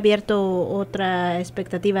 ¿te ha abierto otra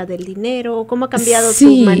expectativa del dinero? ¿Cómo ha cambiado tu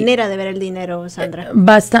manera de ver el dinero, Sandra?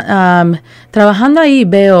 Trabajando ahí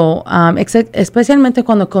veo, especialmente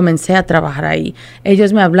cuando comencé a trabajar ahí,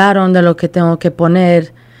 ellos me hablaron de lo que tengo que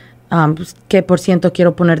poner, qué por ciento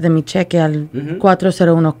quiero poner de mi cheque al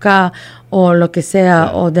 401k o lo que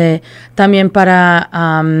sea, o de también para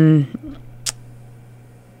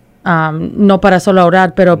no para solo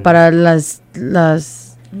ahorrar, pero para las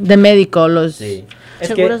de médico, los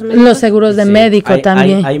seguros de médico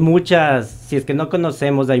también. Hay muchas, si es que no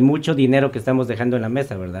conocemos, hay mucho dinero que estamos dejando en la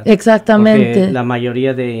mesa, ¿verdad? Exactamente. Porque la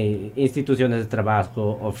mayoría de instituciones de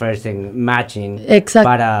trabajo ofrecen matching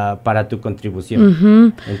para tu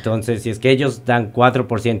contribución. Entonces, si es que ellos dan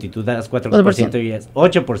 4% y tú das 4% y es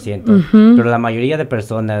 8%, pero la mayoría de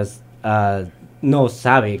personas no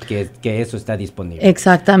sabe que eso está disponible.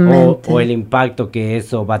 Exactamente. O el impacto que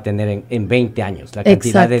eso va a tener en 20 años, la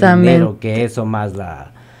cantidad de dinero que eso más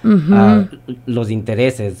los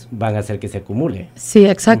intereses van a hacer que se acumule. Sí,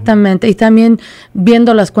 exactamente. Y también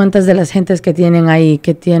viendo las cuentas de las gentes que tienen ahí,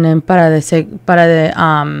 que tienen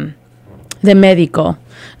de médico,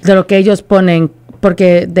 de lo que ellos ponen,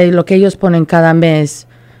 porque de lo que ellos ponen cada mes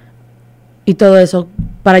y todo eso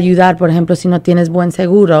para ayudar, por ejemplo, si no tienes buen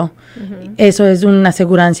seguro, eso es una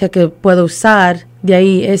asegurancia que puedo usar de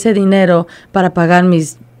ahí, ese dinero para pagar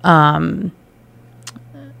mis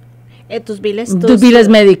tus biles. Tus biles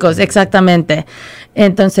médicos, exactamente.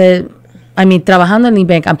 Entonces, trabajando en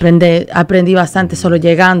Ebank aprendí bastante solo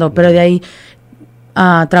llegando, pero de ahí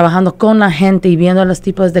trabajando con la gente y viendo los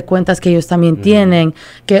tipos de cuentas que ellos también tienen,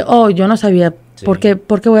 que, yo no sabía por qué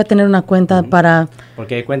voy a tener una cuenta para...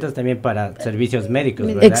 Porque hay cuentas también para servicios médicos,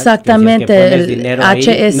 ¿verdad? Exactamente, el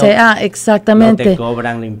HSA, ahí, exactamente. No te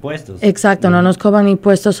cobran impuestos. Exacto, no nos cobran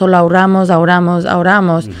impuestos, solo ahorramos.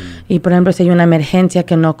 Y, por ejemplo, si hay una emergencia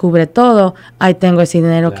que no cubre todo, ahí tengo ese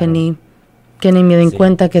dinero que ni me di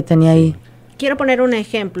cuenta que tenía ahí. Quiero poner un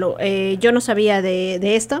ejemplo. Yo no sabía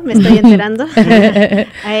de esto, me estoy enterando.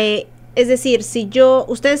 Es decir, si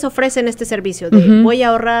ustedes ofrecen este servicio de voy a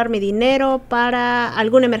ahorrar mi dinero para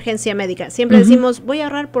alguna emergencia médica. Siempre decimos, voy a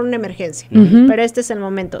ahorrar por una emergencia, pero este es el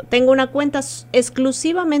momento. Tengo una cuenta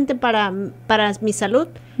exclusivamente para mi salud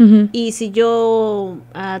y si yo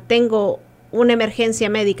tengo una emergencia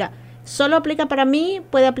médica, ¿solo aplica para mí?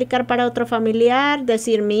 ¿Puede aplicar para otro familiar?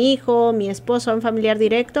 Decir mi hijo, mi esposo, un familiar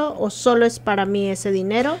directo, o solo es para mí ese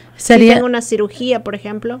dinero. Si tengo una cirugía, por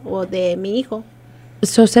ejemplo, o de mi hijo.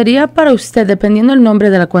 Eso sería para usted, dependiendo del nombre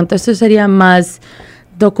de la cuenta. Esto sería más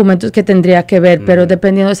documentos que tendría que ver, pero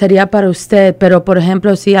dependiendo sería para usted. Pero, por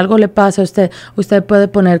ejemplo, si algo le pasa a usted puede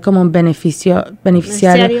poner como un beneficiario.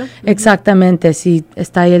 Exactamente, si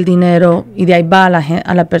está ahí el dinero y de ahí va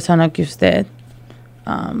a la persona que usted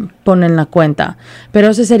pone en la cuenta. Pero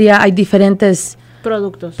eso sería, hay diferentes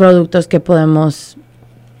productos que podemos...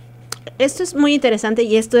 Esto es muy interesante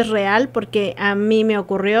y esto es real porque a mí me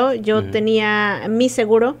ocurrió. Yo tenía mi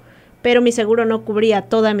seguro, pero mi seguro no cubría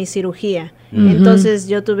toda mi cirugía. Entonces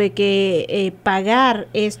yo tuve que pagar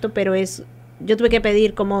esto, pero yo tuve que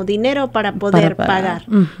pedir como dinero para poder pagar.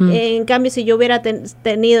 En cambio, si yo hubiera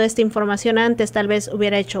tenido esta información antes, tal vez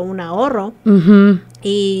hubiera hecho un ahorro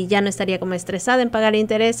y ya no estaría como estresada en pagar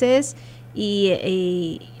intereses.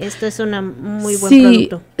 Y esto es un muy buen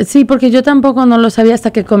producto. Sí, porque yo tampoco no lo sabía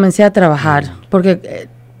hasta que comencé a trabajar, porque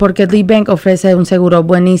el Bank ofrece un seguro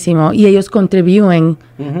buenísimo y ellos contribuyen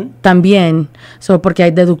también, porque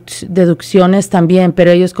hay deducciones también,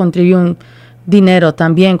 pero ellos contribuyen dinero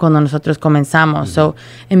también cuando nosotros comenzamos.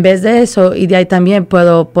 En vez de eso, y de ahí también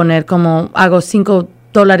puedo poner hago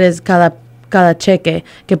 $5 cada cheque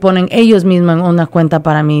que ponen ellos mismos en una cuenta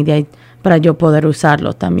para mí, de ahí para yo poder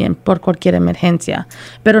usarlo también por cualquier emergencia.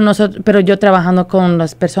 Pero yo trabajando con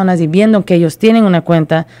las personas y viendo que ellos tienen una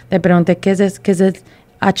cuenta, le pregunté qué es el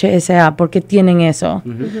HSA, ¿por qué tienen eso?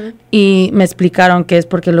 Y me explicaron que es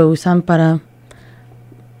porque lo usan para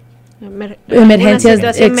emergencias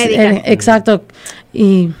médicas. Exacto.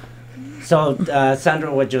 So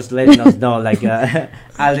Sandra was just letting us know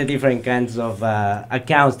all the different kinds of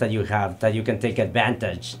accounts that you have that you can take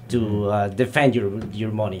advantage to defend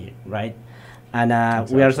your money, right? And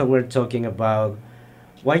exactly. we're talking about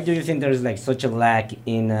why do you think there's such a lack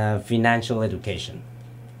in financial education?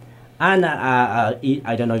 And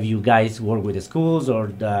I don't know if you guys work with the schools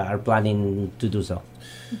or are planning to do so.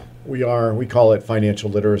 We call it financial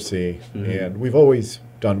literacy, and we've always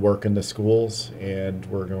done work in the schools, and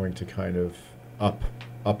we're going to kind of up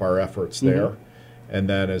our efforts there. And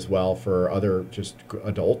then as well for other just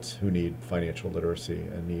adults who need financial literacy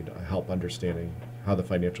and need help understanding how the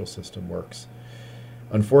financial system works.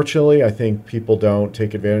 Unfortunately, I think people don't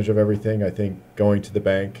take advantage of everything. I think going to the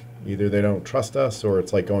bank, either they don't trust us or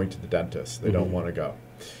it's like going to the dentist. They don't want to go.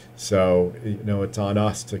 So, it's on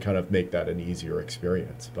us to kind of make that an easier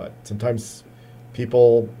experience. But sometimes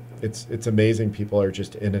people, it's amazing, people are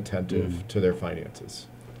just inattentive to their finances.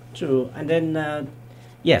 True. And then,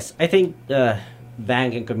 yes, I think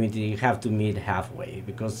bank and community have to meet halfway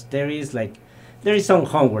because there is some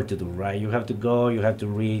homework to do, right? You have to go, you have to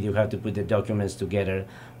read, you have to put the documents together.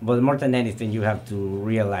 But more than anything, you have to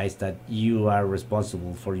realize that you are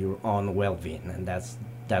responsible for your own well-being, and that's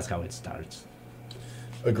how it starts.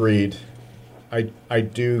 Agreed. I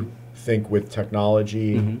do think with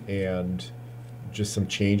technology and just some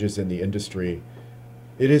changes in the industry,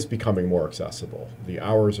 it is becoming more accessible. The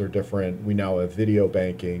hours are different. We now have video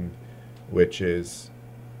banking, which is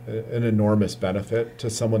an enormous benefit to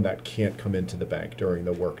someone that can't come into the bank during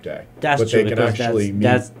the workday. That's but true, they can because actually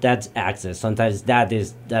that's access. Sometimes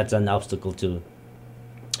that's an obstacle too.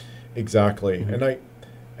 Exactly. And I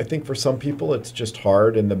think for some people it's just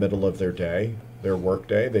hard in the middle of their day, their work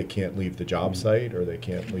day. They can't leave the job site, or they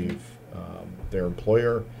can't leave their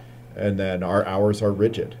employer, and then our hours are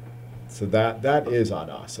rigid. So that is on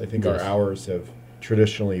us. I think our hours have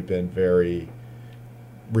traditionally been very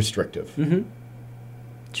restrictive.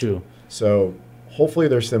 True. So hopefully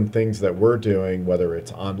there's some things that we're doing, whether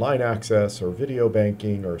it's online access or video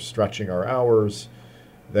banking or stretching our hours,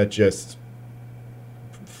 that just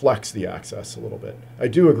flex the access a little bit. I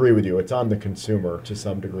do agree with you. It's on the consumer to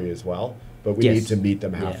some degree as well, but we need to meet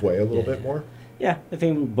them halfway a little bit more. Yeah, I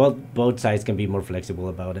think both sides can be more flexible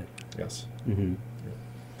about it. Yes.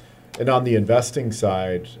 And on the investing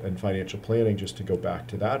side and financial planning, just to go back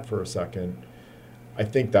to that for a second, I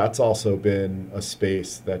think that's also been a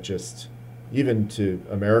space that just, even to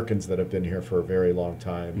Americans that have been here for a very long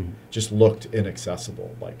time, just looked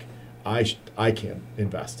inaccessible. Like, I can't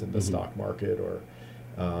invest in the stock market, or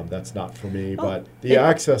that's not for me. But the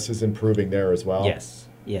access is improving there as well. Yes.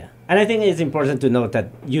 Yeah. And I think it's important to note that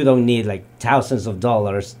you don't need like thousands of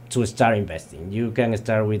dollars to start investing. You can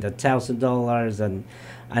start with $1,000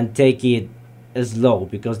 and take it slow,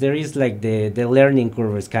 because there is like the learning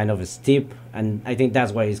curve is kind of steep, and I think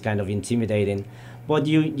that's why it's kind of intimidating. But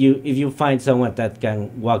you if you find someone that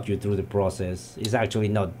can walk you through the process, it's actually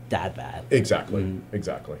not that bad. Exactly.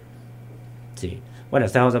 Exactly. Sí. Bueno,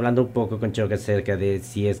 estamos hablando un poco con Chuck acerca de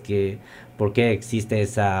si es que por qué existe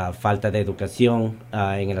esa falta de educación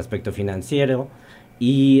en el aspecto financiero,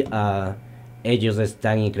 y ellos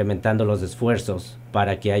están incrementando los esfuerzos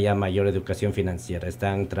para que haya mayor educación financiera.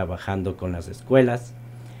 Están trabajando con las escuelas,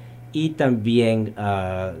 y también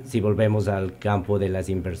si volvemos al campo de las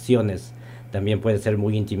inversiones, también puede ser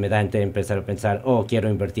muy intimidante empezar a pensar, quiero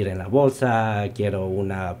invertir en la bolsa, quiero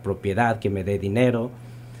una propiedad que me dé dinero.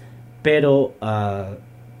 Pero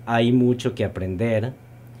hay mucho que aprender,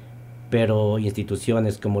 pero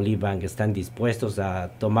instituciones como LeBank están dispuestos a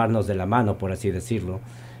tomarnos de la mano, por así decirlo,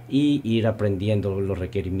 y ir aprendiendo los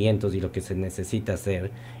requerimientos y lo que se necesita hacer.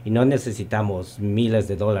 Y no necesitamos miles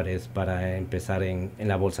de dólares para empezar en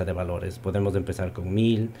la bolsa de valores. Podemos empezar con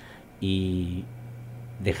 1,000 y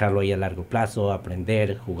dejarlo ahí a largo plazo,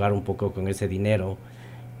 aprender, jugar un poco con ese dinero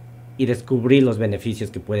y descubrir los beneficios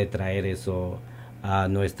que puede traer eso a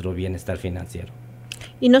nuestro bienestar financiero.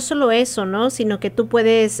 Y no solo eso, ¿no? Sino que tú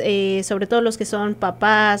puedes, sobre todo los que son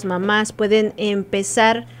papás, mamás, pueden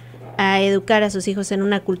empezar a educar a sus hijos en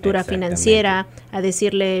una cultura financiera, a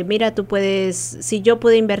decirle, mira, tú puedes, si yo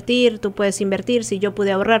pude invertir, tú puedes invertir, si yo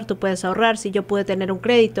pude ahorrar, tú puedes ahorrar, si yo pude tener un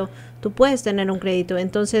crédito, tú puedes tener un crédito.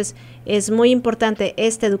 Entonces, es muy importante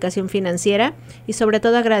esta educación financiera, y sobre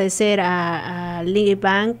todo agradecer a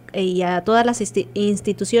LeBank y a todas las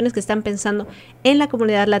instituciones que están pensando en la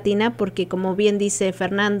comunidad latina, porque como bien dice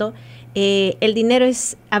Fernando, el dinero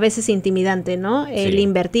es a veces intimidante, ¿no? El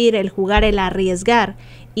invertir, el jugar, el arriesgar.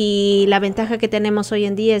 Y la ventaja que tenemos hoy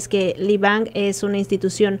en día es que LeBank es una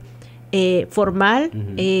institución formal,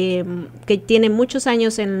 que tiene muchos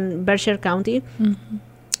años en Berkshire County,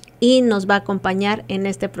 y nos va a acompañar en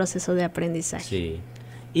este proceso de aprendizaje. Sí.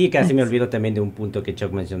 Y casi me olvido también de un punto que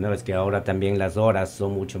Chuck mencionó, es que ahora también las horas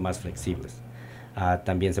son mucho más flexibles.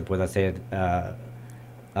 También se puede hacer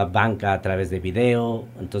banca a través de video,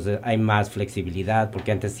 entonces hay más flexibilidad,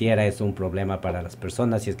 porque antes sí era eso un problema para las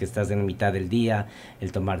personas, si es que estás en mitad del día,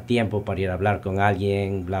 el tomar tiempo para ir a hablar con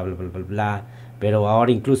alguien, bla, bla, bla, bla, bla, pero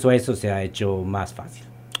ahora incluso eso se ha hecho más fácil.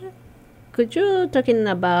 Could you talking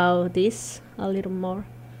about this a little more?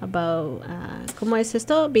 About, ¿cómo es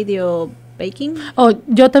esto? Video baking.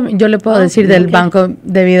 Yo le puedo decir del banco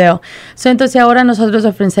de video. Entonces ahora nosotros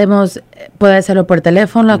ofrecemos, puede hacerlo por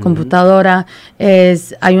teléfono, la computadora,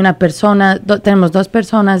 hay una persona, tenemos 2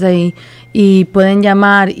 personas ahí, y pueden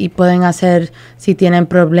llamar y pueden hacer, si tienen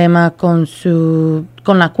problema con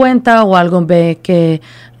la cuenta, o algo ve que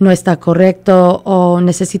no está correcto, o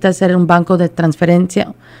necesita hacer un banco de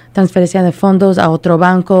transferencia de fondos a otro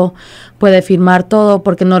banco, puede firmar todo,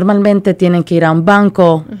 porque normalmente tienen que ir a un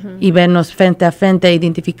banco y vernos frente a frente,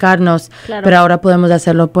 identificarnos, pero ahora podemos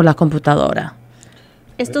hacerlo por la computadora.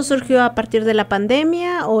 ¿Esto surgió a partir de la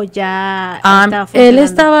pandemia o ya estaba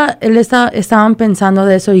funcionando? Estaban pensando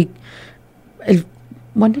de eso, y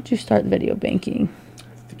when did you start video banking?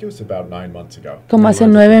 I think it was about 9 months ago. Como hace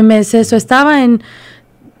 9 meses, o estaba en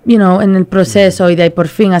el proceso, y de ahí por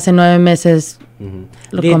fin hace 9 meses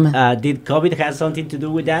lo comen. Did COVID have something to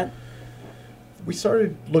do with that? We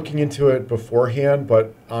started looking into it beforehand,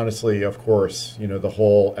 but honestly, of course, the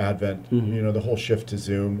whole advent, the whole shift to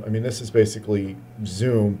Zoom. I mean, this is basically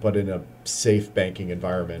Zoom, but in a safe banking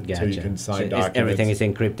environment. Gotcha. So you can sign So documents. everything is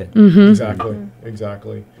encrypted.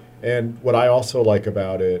 Exactly. And what I also like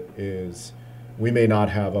about it is we may not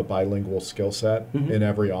have a bilingual skill set in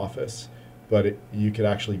every office, but you could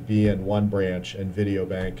actually be in one branch and video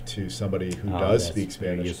bank to somebody who does speak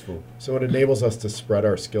Spanish. Useful. So it enables us to spread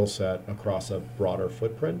our skill set across a broader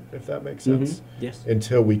footprint, if that makes sense. Yes.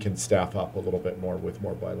 Until we can staff up a little bit more with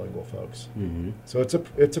more bilingual folks. So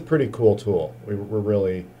it's a pretty cool tool. We're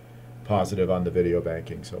really positive on the video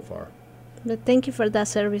banking so far. But thank you for that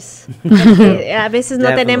service. Porque a veces no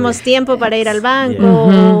tenemos tiempo para ir al banco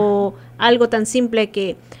o algo tan simple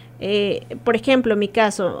que por ejemplo, en mi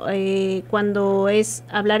caso, cuando es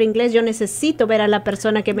hablar inglés, yo necesito ver a la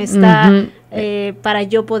persona que me está para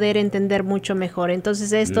yo poder entender mucho mejor.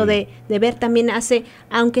 Entonces, esto de ver también hace,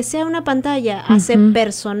 aunque sea una pantalla, hace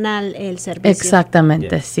personal el servicio.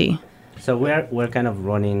 Exactamente, sí. So we're kind of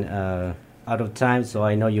running out of time, so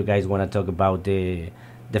I know you guys want to talk about the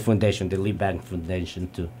foundation, the Lee Bank Foundation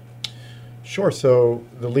too. Sure. So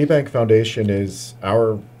the Lee Bank Foundation is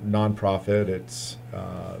our nonprofit. It's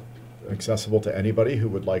accessible to anybody who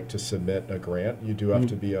would like to submit a grant. You do have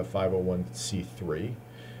to be a 501c3,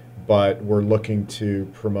 but we're looking to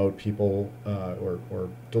promote people or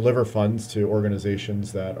deliver funds to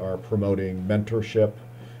organizations that are promoting mentorship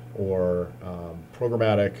or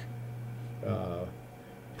programmatic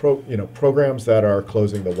programs that are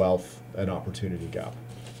closing the wealth and opportunity gap.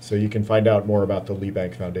 So you can find out more about the Lee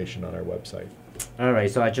Bank Foundation on our website. All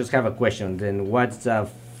right, so I just have a question. Then what's a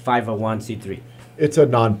 501c3? It's a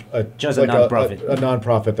nonprofit. A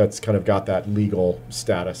nonprofit that's kind of got that legal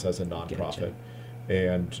status as a nonprofit. Gotcha.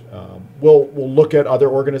 And we'll look at other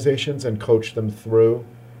organizations and coach them through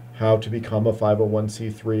how to become a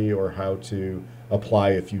 501c3 or how to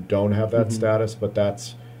apply if you don't have that status, but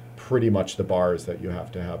that's pretty much the bars that you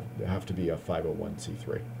have to be a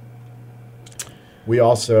 501c3. We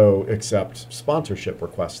also accept sponsorship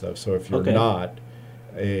requests, though. So if you're not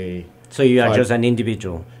so you are just an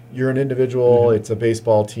individual. You're an individual. It's a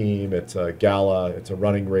baseball team. It's a gala. It's a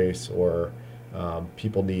running race, or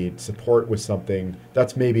people need support with something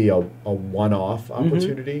that's maybe a one-off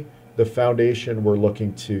opportunity. The foundation, we're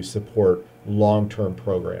looking to support long-term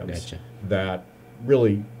programs that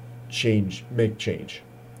really make change,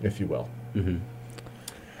 if you will.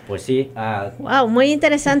 Pues sí. Wow, muy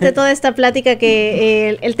interesante toda esta plática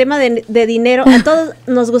que el tema de dinero, a todos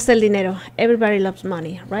nos gusta el dinero. Everybody loves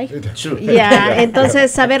money, right? True.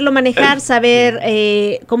 Entonces saberlo manejar, saber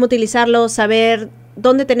cómo utilizarlo, saber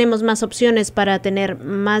dónde tenemos más opciones para tener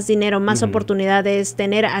más dinero, más oportunidades,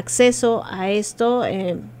 tener acceso a esto.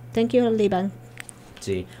 Thank you, Lee Bank.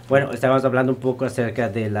 Sí, bueno, estamos hablando un poco acerca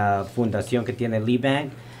de la fundación que tiene Lee Bank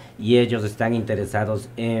y ellos están interesados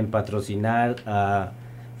en patrocinar a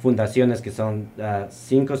fundaciones que son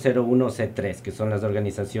 501c3, que son las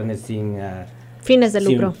organizaciones sin fines de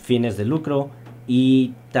lucro. Sin fines de lucro,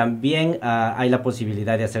 y también hay la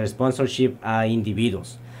posibilidad de hacer sponsorship a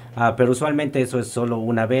individuos, pero usualmente eso es solo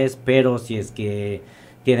una vez, pero si es que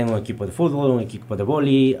tienen un equipo de fútbol, un equipo de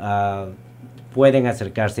vóley, pueden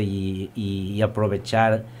acercarse y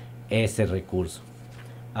aprovechar ese recurso.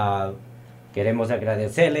 Queremos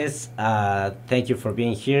agradecerles. Thank you for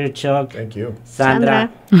being here, Chuck. Thank you.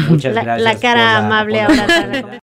 Sandra, muchas gracias. La cara amable ahora.